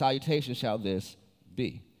of salutation shall this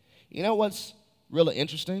be? You know what's really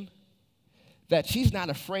interesting? That she's not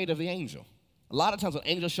afraid of the angel. A lot of times when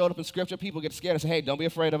angels showed up in scripture, people get scared and say, hey, don't be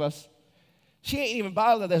afraid of us. She ain't even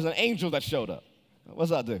bothered that there's an angel that showed up.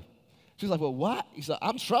 What's that do? She's like, well, what? He said,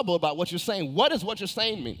 I'm troubled about what you're saying. What does what you're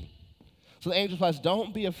saying mean? So the angel replies,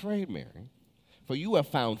 don't be afraid, Mary, for you have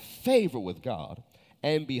found favor with God,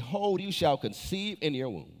 and behold, you shall conceive in your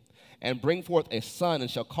womb, and bring forth a son, and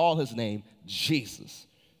shall call his name Jesus,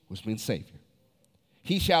 which means Savior.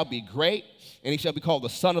 He shall be great, and he shall be called the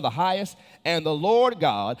Son of the Highest, and the Lord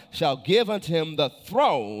God shall give unto him the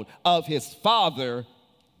throne of his father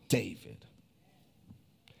David.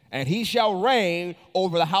 And he shall reign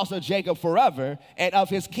over the house of Jacob forever, and of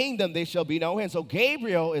his kingdom there shall be no end. So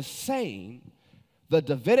Gabriel is saying the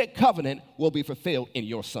Davidic covenant will be fulfilled in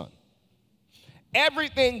your son.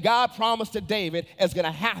 Everything God promised to David is going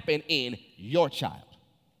to happen in your child.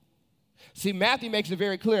 See, Matthew makes it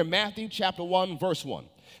very clear. Matthew chapter 1, verse 1.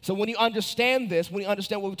 So when you understand this, when you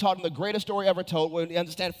understand what we taught in the greatest story ever told, when you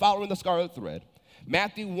understand following the Scarlet Thread,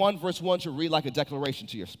 Matthew 1, verse 1 should read like a declaration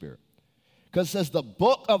to your spirit. Because it says, the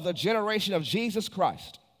book of the generation of Jesus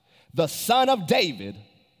Christ, the son of David,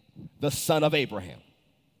 the son of Abraham.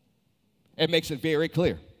 It makes it very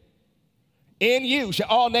clear. In you shall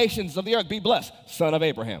all nations of the earth be blessed, son of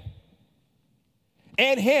Abraham.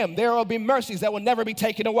 In him there will be mercies that will never be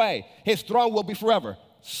taken away. His throne will be forever,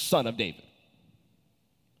 son of David.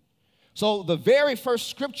 So the very first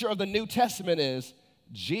scripture of the New Testament is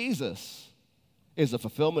Jesus is the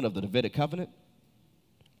fulfillment of the Davidic covenant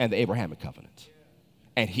and the Abrahamic covenant.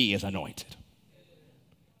 And he is anointed.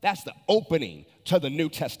 That's the opening to the New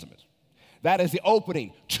Testament. That is the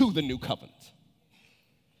opening to the new covenant.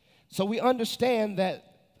 So we understand that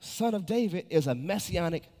Son of David is a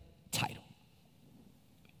messianic title.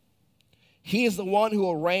 He is the one who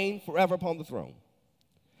will reign forever upon the throne.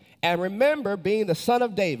 And remember, being the Son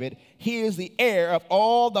of David, he is the heir of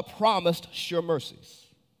all the promised sure mercies.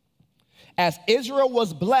 As Israel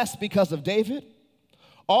was blessed because of David,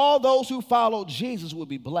 all those who followed Jesus will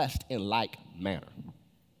be blessed in like manner.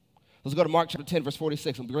 Let's go to Mark chapter 10, verse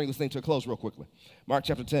 46, and bring this thing to a close real quickly. Mark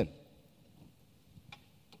chapter 10.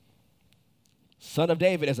 Son of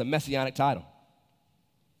David is a messianic title.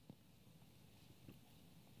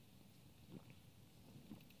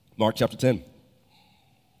 Mark chapter 10.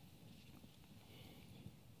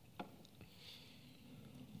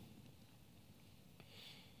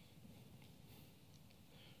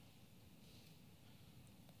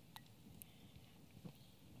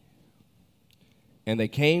 And they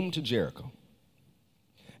came to Jericho.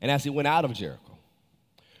 And as he went out of Jericho,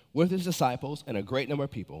 with his disciples and a great number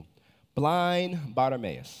of people, blind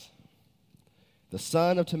Bartimaeus, the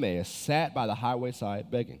son of Timaeus, sat by the highway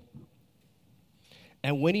side begging.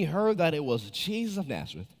 And when he heard that it was Jesus of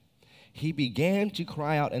Nazareth, he began to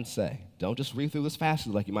cry out and say, don't just read through this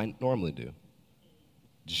fastly like you might normally do.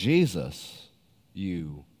 Jesus,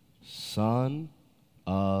 you son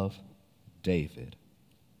of David,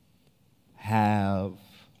 have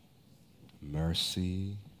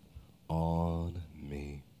mercy on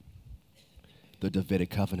me. The Davidic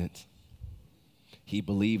covenant. He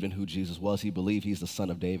believed in who Jesus was. He believed he's the son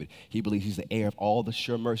of David. He believed he's the heir of all the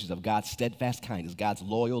sure mercies of God's steadfast kindness, God's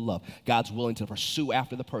loyal love, God's willing to pursue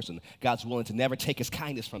after the person, God's willing to never take his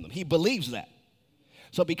kindness from them. He believes that.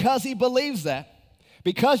 So because he believes that,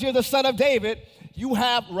 because you're the son of David, you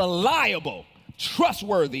have reliable,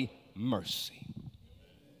 trustworthy mercy.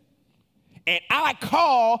 And I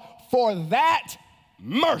call for that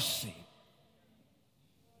mercy.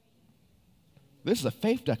 This is a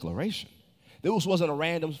faith declaration. This wasn't a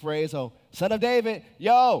random phrase, oh, son of David,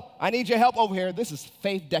 yo, I need your help over here. This is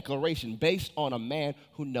faith declaration based on a man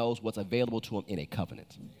who knows what's available to him in a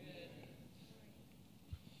covenant.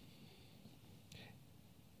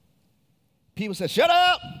 People said, shut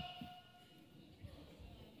up.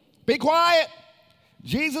 Be quiet.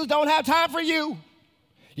 Jesus don't have time for you.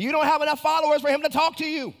 You don't have enough followers for him to talk to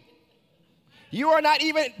you. You are not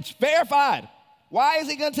even verified. Why is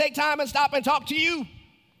he going to take time and stop and talk to you?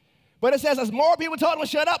 But it says as more people told him to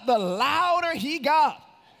shut up, the louder he got.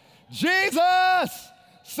 Jesus,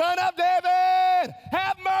 son of David,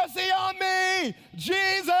 have mercy on me.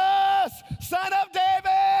 Jesus, son of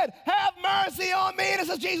David, have mercy on me. And it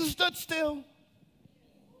says Jesus stood still.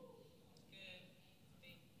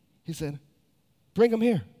 He said, bring him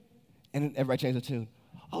here. And then everybody changed the tune.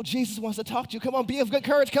 Oh, Jesus wants to talk to you. Come on, be of good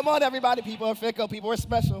courage. Come on, everybody. People are fickle. People are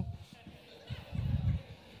special.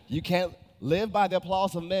 You can't live by the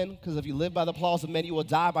applause of men, because if you live by the applause of men, you will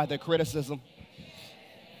die by their criticism.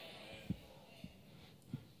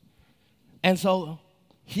 And so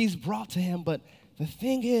he's brought to him, but the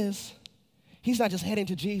thing is, he's not just heading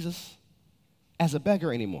to Jesus as a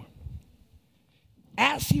beggar anymore.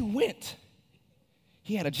 As he went,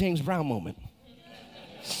 he had a James Brown moment.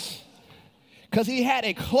 Because he had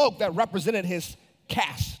a cloak that represented his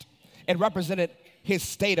caste. It represented his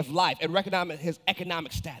state of life. It recognized his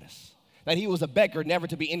economic status. That he was a beggar, never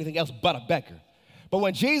to be anything else but a beggar. But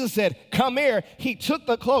when Jesus said, come here, he took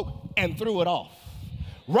the cloak and threw it off.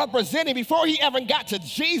 Representing, before he ever got to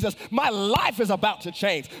Jesus, my life is about to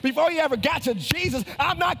change. Before he ever got to Jesus,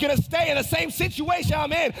 I'm not going to stay in the same situation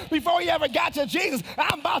I'm in. Before he ever got to Jesus,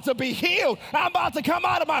 I'm about to be healed. I'm about to come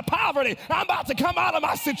out of my poverty. I'm about to come out of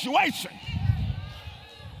my situation.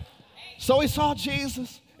 So he saw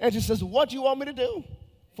Jesus and just says, what do you want me to do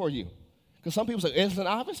for you? Because some people say, isn't it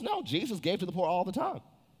obvious? No, Jesus gave to the poor all the time.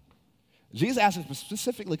 Jesus asked him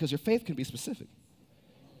specifically because your faith can be specific.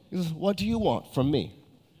 He says, what do you want from me,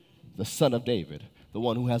 the son of David, the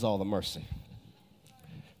one who has all the mercy,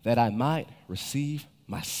 that I might receive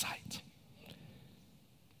my sight?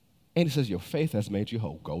 And he says, your faith has made you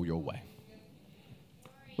whole. Go your way.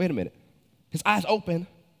 Wait a minute. His eyes open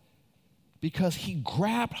because he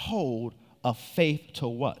grabbed hold of faith to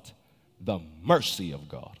what? the mercy of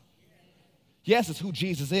God. Yes, it's who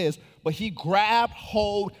Jesus is, but he grabbed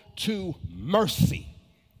hold to mercy.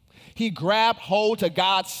 He grabbed hold to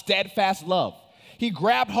God's steadfast love. He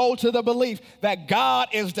grabbed hold to the belief that God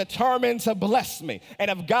is determined to bless me.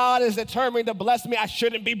 And if God is determined to bless me, I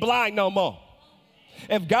shouldn't be blind no more.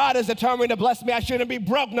 If God is determined to bless me, I shouldn't be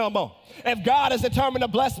broke no more. If God is determined to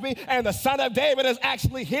bless me and the Son of David is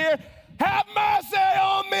actually here, have mercy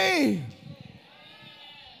on me.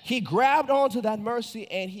 He grabbed onto that mercy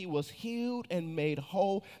and he was healed and made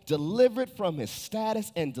whole, delivered from his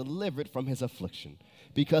status and delivered from his affliction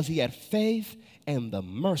because he had faith in the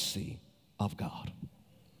mercy of God.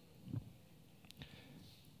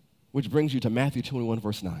 Which brings you to Matthew 21,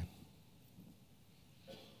 verse 9.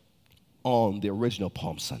 On the original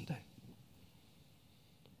Palm Sunday.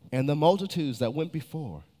 And the multitudes that went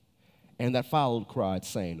before and that followed cried,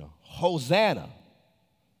 saying, Hosanna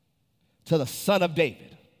to the Son of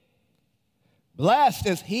David. Blessed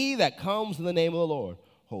is he that comes in the name of the Lord.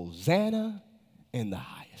 Hosanna in the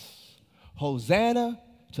highest. Hosanna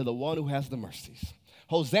to the one who has the mercies.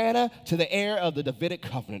 Hosanna to the heir of the Davidic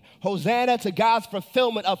covenant. Hosanna to God's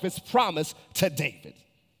fulfillment of his promise to David.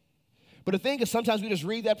 But the thing is, sometimes we just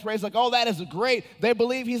read that praise like, oh, that is great. They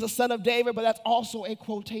believe he's a son of David, but that's also a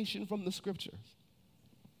quotation from the scriptures.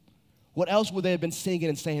 What else would they have been singing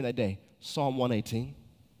and saying that day? Psalm 118,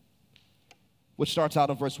 which starts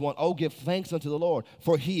out in verse 1. Oh, give thanks unto the Lord,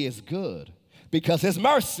 for he is good, because his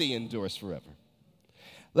mercy endures forever.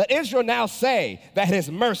 Let Israel now say that his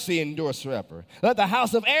mercy endures forever. Let the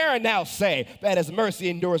house of Aaron now say that his mercy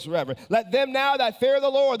endures forever. Let them now that fear the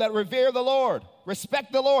Lord, that revere the Lord,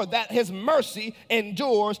 respect the Lord, that his mercy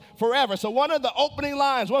endures forever. So one of the opening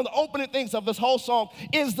lines, one of the opening things of this whole song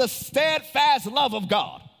is the steadfast love of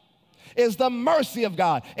God, is the mercy of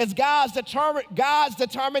God. It's God's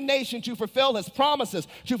determination to fulfill his promises,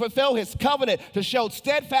 to fulfill his covenant, to show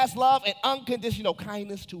steadfast love and unconditional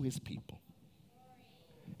kindness to his people.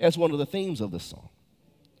 That's one of the themes of this song.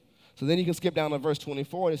 So then you can skip down to verse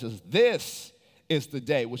 24, and it says, this is the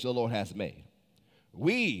day which the Lord has made.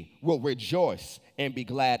 We will rejoice and be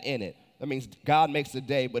glad in it. That means God makes the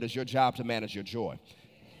day, but it's your job to manage your joy.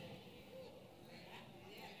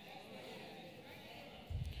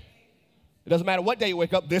 It doesn't matter what day you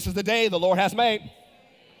wake up, this is the day the Lord has made.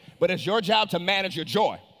 But it's your job to manage your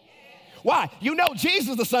joy. Why? You know Jesus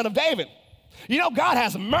is the Son of David. You know God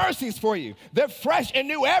has mercies for you. They're fresh and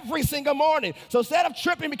new every single morning. So instead of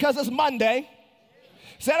tripping because it's Monday,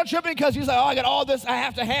 instead of tripping because you say, oh, I got all this I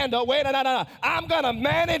have to handle. Wait, no. I'm going to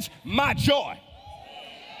manage my joy.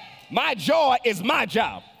 My joy is my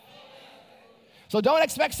job. So don't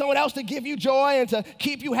expect someone else to give you joy and to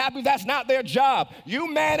keep you happy. That's not their job.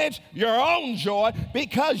 You manage your own joy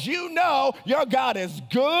because you know your God is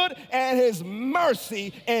good and his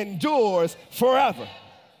mercy endures forever.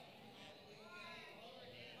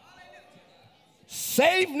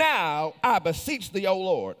 Save now, I beseech thee, O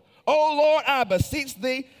Lord. O Lord, I beseech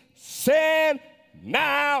thee, send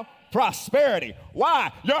now prosperity.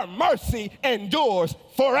 Why? Your mercy endures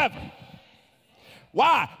forever.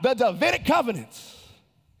 Why? The Davidic covenants.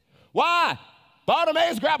 Why?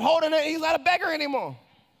 Bartimaeus grabbed hold of it, he's not a beggar anymore.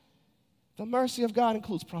 The mercy of God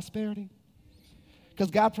includes prosperity.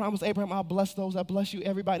 Because God promised Abraham, I'll bless those that bless you.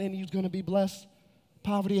 Everybody in you is going to be blessed.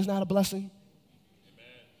 Poverty is not a blessing.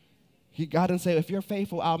 God didn't say, if you're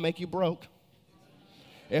faithful, I'll make you broke.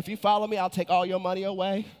 If you follow me, I'll take all your money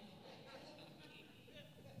away.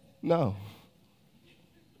 No.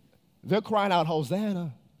 They're crying out,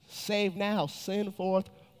 Hosanna, save now, send forth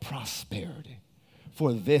prosperity.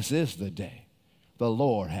 For this is the day the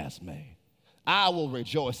Lord has made. I will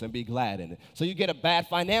rejoice and be glad in it. So you get a bad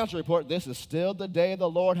financial report. This is still the day the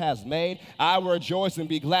Lord has made. I will rejoice and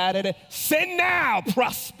be glad in it. Send now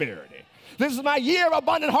prosperity. This is my year of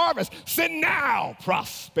abundant harvest. Send now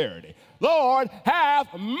prosperity. Lord, have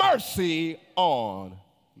mercy on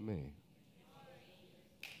me.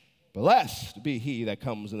 Blessed be he that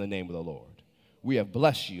comes in the name of the Lord. We have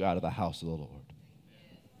blessed you out of the house of the Lord.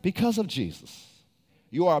 Because of Jesus,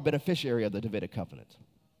 you are a beneficiary of the Davidic covenant.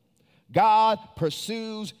 God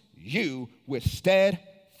pursues you with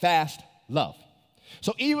steadfast love.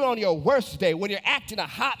 So even on your worst day, when you're acting a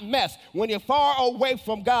hot mess, when you're far away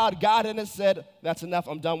from God, God hasn't said, that's enough,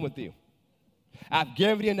 I'm done with you. I've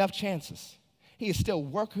given you enough chances. He is still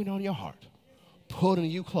working on your heart, pulling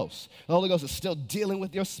you close. The Holy Ghost is still dealing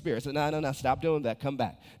with your spirit. So no, stop doing that, come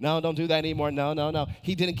back. No, don't do that anymore, no.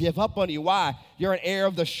 He didn't give up on you. Why? You're an heir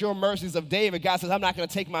of the sure mercies of David. God says, I'm not going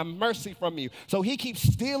to take my mercy from you. So he keeps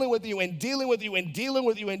dealing with you and dealing with you and dealing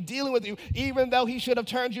with you and dealing with you, even though he should have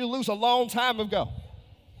turned you loose a long time ago.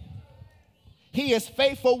 He is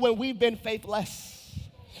faithful when we've been faithless,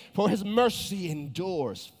 for his mercy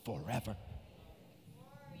endures forever.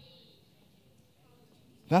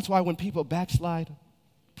 That's why when people backslide,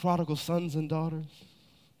 prodigal sons and daughters,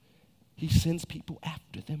 he sends people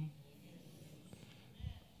after them.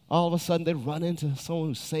 All of a sudden, they run into someone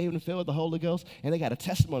who's saved and filled with the Holy Ghost, and they got a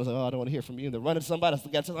testimony. Like, oh, I don't want to hear from you. They run into somebody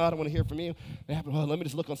else, oh, I don't want to hear from you. They happen, oh, let me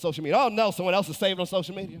just look on social media. Oh, no, someone else is saved on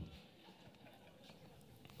social media.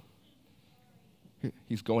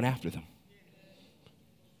 He's going after them.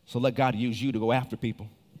 So let God use you to go after people.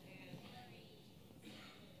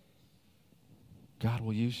 God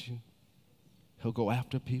will use you. He'll go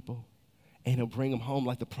after people, and he'll bring them home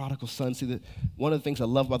like the prodigal son. See, one of the things I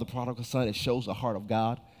love about the prodigal son, it shows the heart of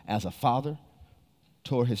God as a father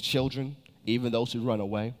toward his children, even those who run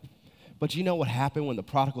away. But you know what happened when the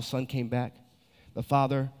prodigal son came back? The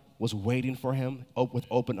father was waiting for him with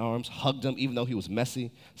open arms, hugged him even though he was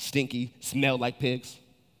messy, stinky, smelled like pigs.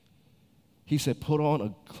 He said, put on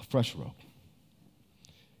a fresh robe.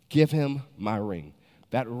 Give him my ring.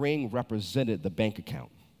 That ring represented the bank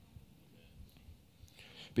account.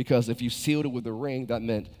 Because if you sealed it with the ring, that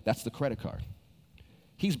meant that's the credit card.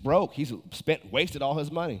 He's broke. He's wasted all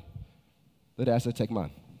his money. The dad said, take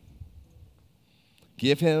mine.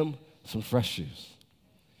 Give him some fresh shoes.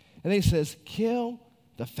 And then he says, kill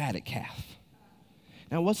the fatted calf.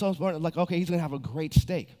 Now, what's so important? Like, okay, he's going to have a great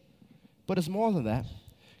steak. But it's more than that.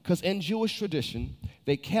 Because in Jewish tradition,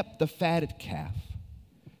 they kept the fatted calf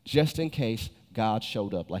just in case God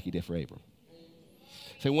showed up like he did for Abram.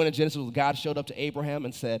 So when in Genesis, God showed up to Abraham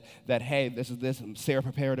and said that, hey, this is this, and Sarah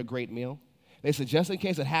prepared a great meal. They said, just in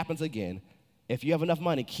case it happens again, if you have enough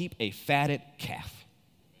money, keep a fatted calf.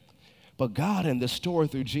 But God in this story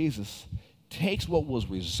through Jesus takes what was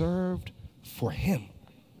reserved for him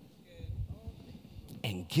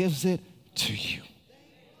and gives it to you.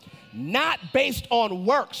 Not based on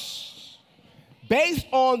works, based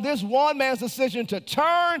on this one man's decision to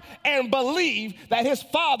turn and believe that his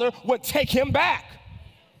father would take him back.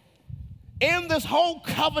 In this whole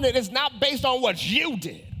covenant, it's not based on what you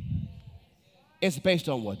did. It's based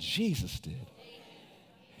on what Jesus did.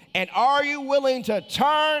 And are you willing to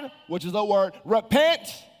turn, which is the word,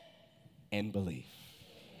 repent, and believe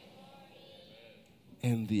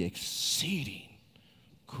in the exceeding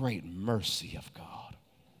great mercy of God?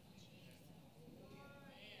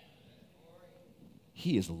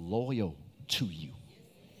 He is loyal to you.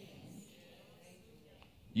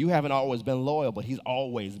 You haven't always been loyal, but he's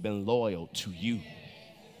always been loyal to you.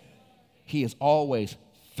 He is always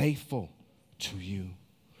faithful to you.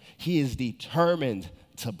 He is determined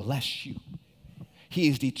to bless you. He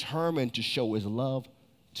is determined to show his love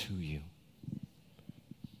to you.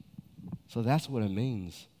 So that's what it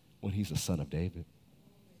means when he's the son of David.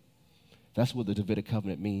 That's what the Davidic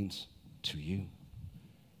covenant means to you.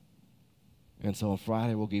 And so on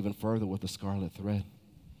Friday, we'll go even further with the Scarlet Thread,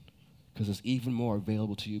 because it's even more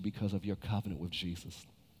available to you because of your covenant with Jesus.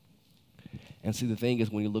 And see, the thing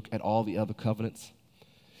is, when you look at all the other covenants,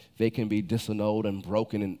 they can be disannulled and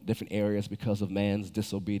broken in different areas because of man's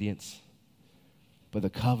disobedience. But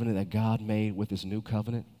the covenant that God made with his new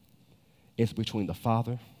covenant is between the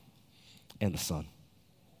Father and the Son.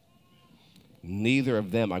 Neither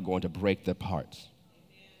of them are going to break their parts.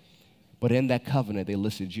 But in that covenant, they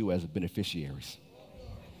listed you as beneficiaries.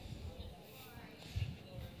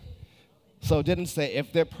 So it didn't say,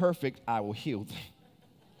 if they're perfect, I will heal them.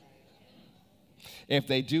 If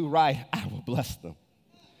they do right, I will bless them.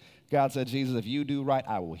 God said, Jesus, if you do right,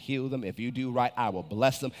 I will heal them. If you do right, I will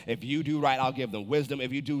bless them. If you do right, I'll give them wisdom.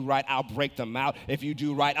 If you do right, I'll break them out. If you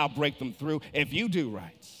do right, I'll break them through. If you do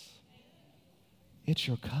right, it's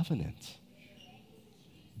your covenant.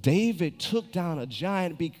 David took down a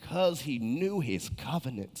giant because he knew his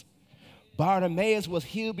covenant. Bartimaeus was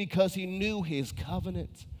healed because he knew his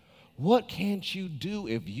covenant. What can't you do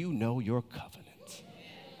if you know your covenant?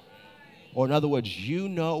 Or in other words, you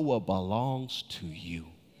know what belongs to you.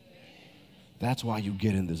 That's why you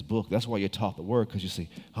get in this book. That's why you're taught the word, because you see,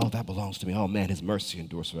 oh, that belongs to me. Oh, man, his mercy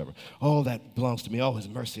endures forever. Oh, that belongs to me. Oh, his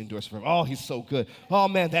mercy endures forever. Oh, he's so good. Oh,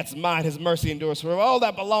 man, that's mine. His mercy endures forever. Oh,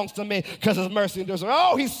 that belongs to me because his mercy endures forever.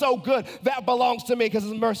 Oh, he's so good. That belongs to me because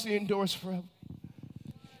his mercy endures forever.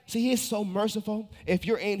 See, he is so merciful. If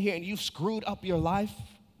you're in here and you've screwed up your life,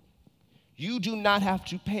 you do not have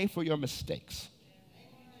to pay for your mistakes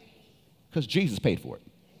because Jesus paid for it.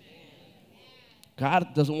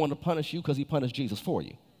 God doesn't want to punish you because he punished Jesus for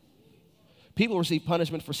you. People receive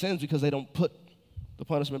punishment for sins because they don't put the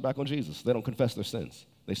punishment back on Jesus. They don't confess their sins.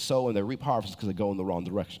 They sow and they reap harvest because they go in the wrong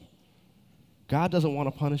direction. God doesn't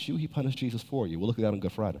want to punish you. He punished Jesus for you. We'll look at that on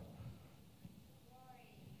Good Friday.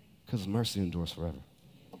 Because his mercy endures forever.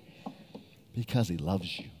 Because he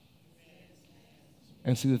loves you.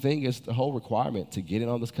 And see, the thing is, the whole requirement to get in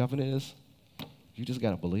on this covenant is you just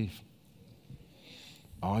got to believe.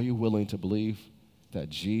 Are you willing to believe that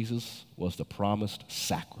Jesus was the promised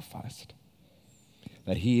sacrifice?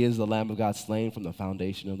 That he is the Lamb of God slain from the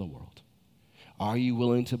foundation of the world? Are you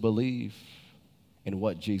willing to believe in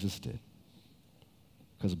what Jesus did?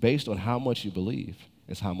 Because based on how much you believe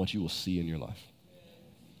is how much you will see in your life.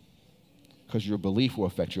 Because your belief will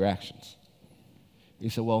affect your actions. You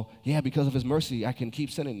say, well, yeah, because of his mercy, I can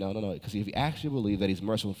keep sinning. No. Because if you actually believe that he's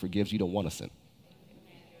merciful and forgives, you don't want to sin.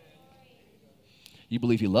 You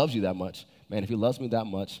believe he loves you that much. Man, if he loves me that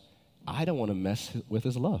much, I don't want to mess with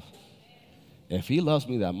his love. If he loves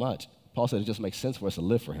me that much, Paul said it just makes sense for us to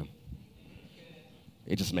live for him.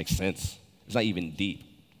 It just makes sense. It's not even deep.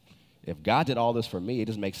 If God did all this for me, it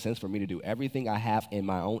just makes sense for me to do everything I have in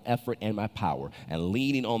my own effort and my power and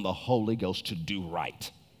leaning on the Holy Ghost to do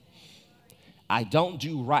right. I don't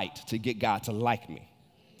do right to get God to like me.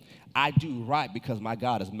 I do right because my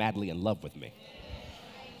God is madly in love with me.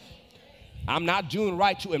 I'm not doing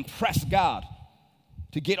right to impress God,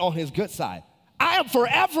 to get on his good side. I am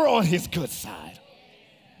forever on his good side.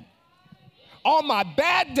 On my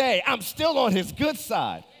bad day, I'm still on his good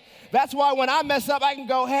side. That's why when I mess up, I can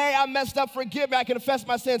go, hey, I messed up, forgive me. I can confess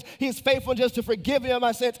my sins. He's faithful just to forgive me of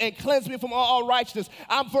my sins and cleanse me from all unrighteousness.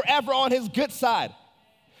 I'm forever on his good side.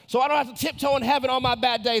 So I don't have to tiptoe in heaven on my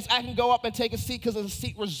bad days. I can go up and take a seat because there's a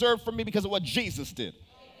seat reserved for me because of what Jesus did.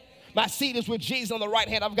 My seat is with Jesus on the right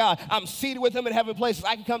hand of God. I'm seated with him in heavenly places.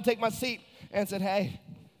 I can come take my seat and say, hey,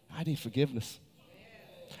 I need forgiveness.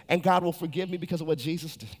 And God will forgive me because of what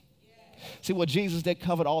Jesus did. See, what Jesus did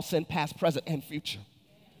covered all sin, past, present, and future.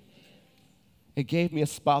 It gave me a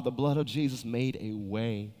spot. The blood of Jesus made a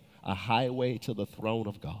way, a highway to the throne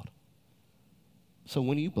of God. So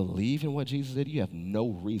when you believe in what Jesus did, you have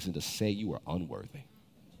no reason to say you are unworthy.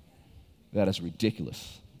 That is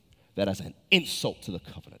ridiculous. That is an insult to the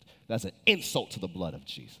covenant. That's an insult to the blood of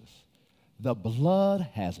Jesus. The blood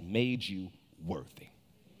has made you worthy.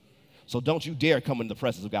 So don't you dare come into the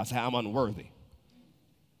presence of God and say, I'm unworthy.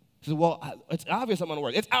 He said, well, it's obvious I'm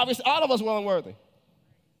unworthy. It's obvious all of us are unworthy.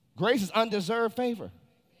 Grace is undeserved favor.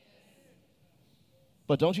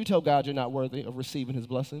 But don't you tell God you're not worthy of receiving his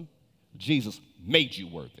blessing. Jesus made you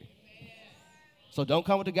worthy. So don't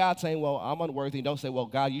come to God saying, well, I'm unworthy. Don't say, well,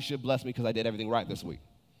 God, you should bless me because I did everything right this week.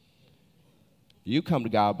 You come to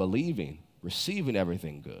God believing, receiving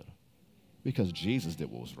everything good because Jesus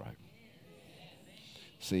did what was right.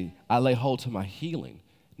 See, I lay hold to my healing,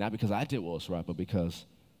 not because I did what was right, but because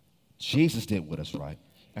Jesus did what is right,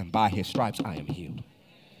 and by his stripes I am healed.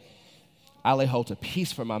 I lay hold to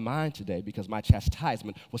peace for my mind today because my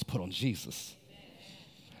chastisement was put on Jesus.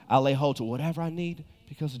 I lay hold to whatever I need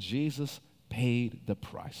because Jesus paid the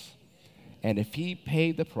price. And if he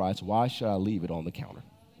paid the price, why should I leave it on the counter?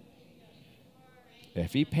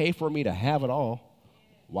 If he paid for me to have it all,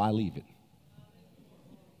 why leave it?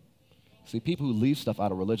 See, people who leave stuff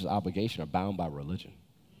out of religious obligation are bound by religion.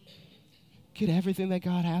 Get everything that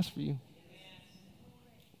God has for you.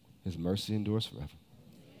 His mercy endures forever.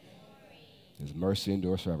 His mercy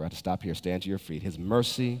endures forever. I have to stop here. Stand to your feet. His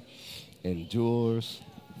mercy endures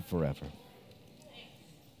forever.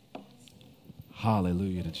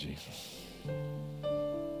 Hallelujah to Jesus.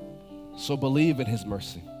 So believe in his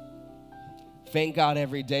mercy. Thank God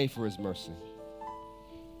every day for his mercy.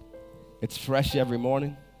 It's fresh every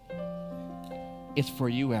morning. It's for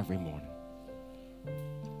you every morning.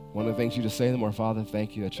 One of the things you just say to them are, Father,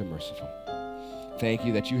 thank you that you're merciful. Thank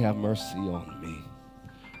you that you have mercy on me.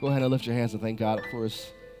 Go ahead and lift your hands and thank God for his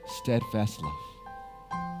steadfast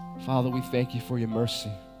love. Father, we thank you for your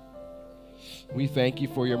mercy. We thank you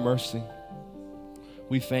for your mercy.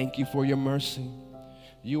 We thank you for your mercy.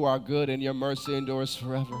 You are good and your mercy endures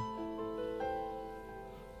forever.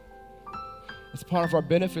 It's part of our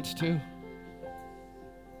benefits too.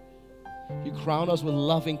 You crown us with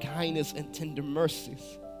loving kindness and tender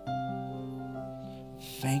mercies.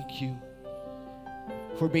 Thank you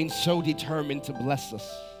for being so determined to bless us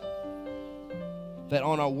that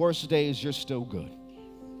on our worst days, you're still good.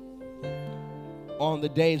 On the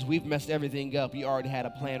days we've messed everything up, you already had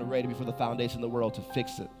a plan ready before the foundation of the world to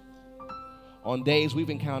fix it. On days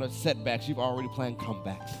we've encountered setbacks, you've already planned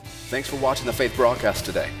comebacks. Thanks for watching the Faith Broadcast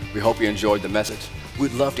today. We hope you enjoyed the message.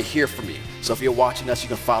 We'd love to hear from you. So if you're watching us, you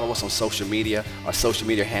can follow us on social media. Our social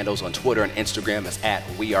media handles on Twitter and Instagram is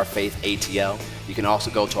 @WeAreFaithATL. You can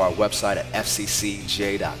also go to our website at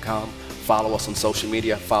fccga.com. Follow us on social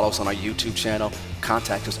media. Follow us on our YouTube channel.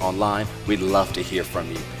 Contact us online. We'd love to hear from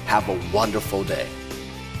you. Have a wonderful day.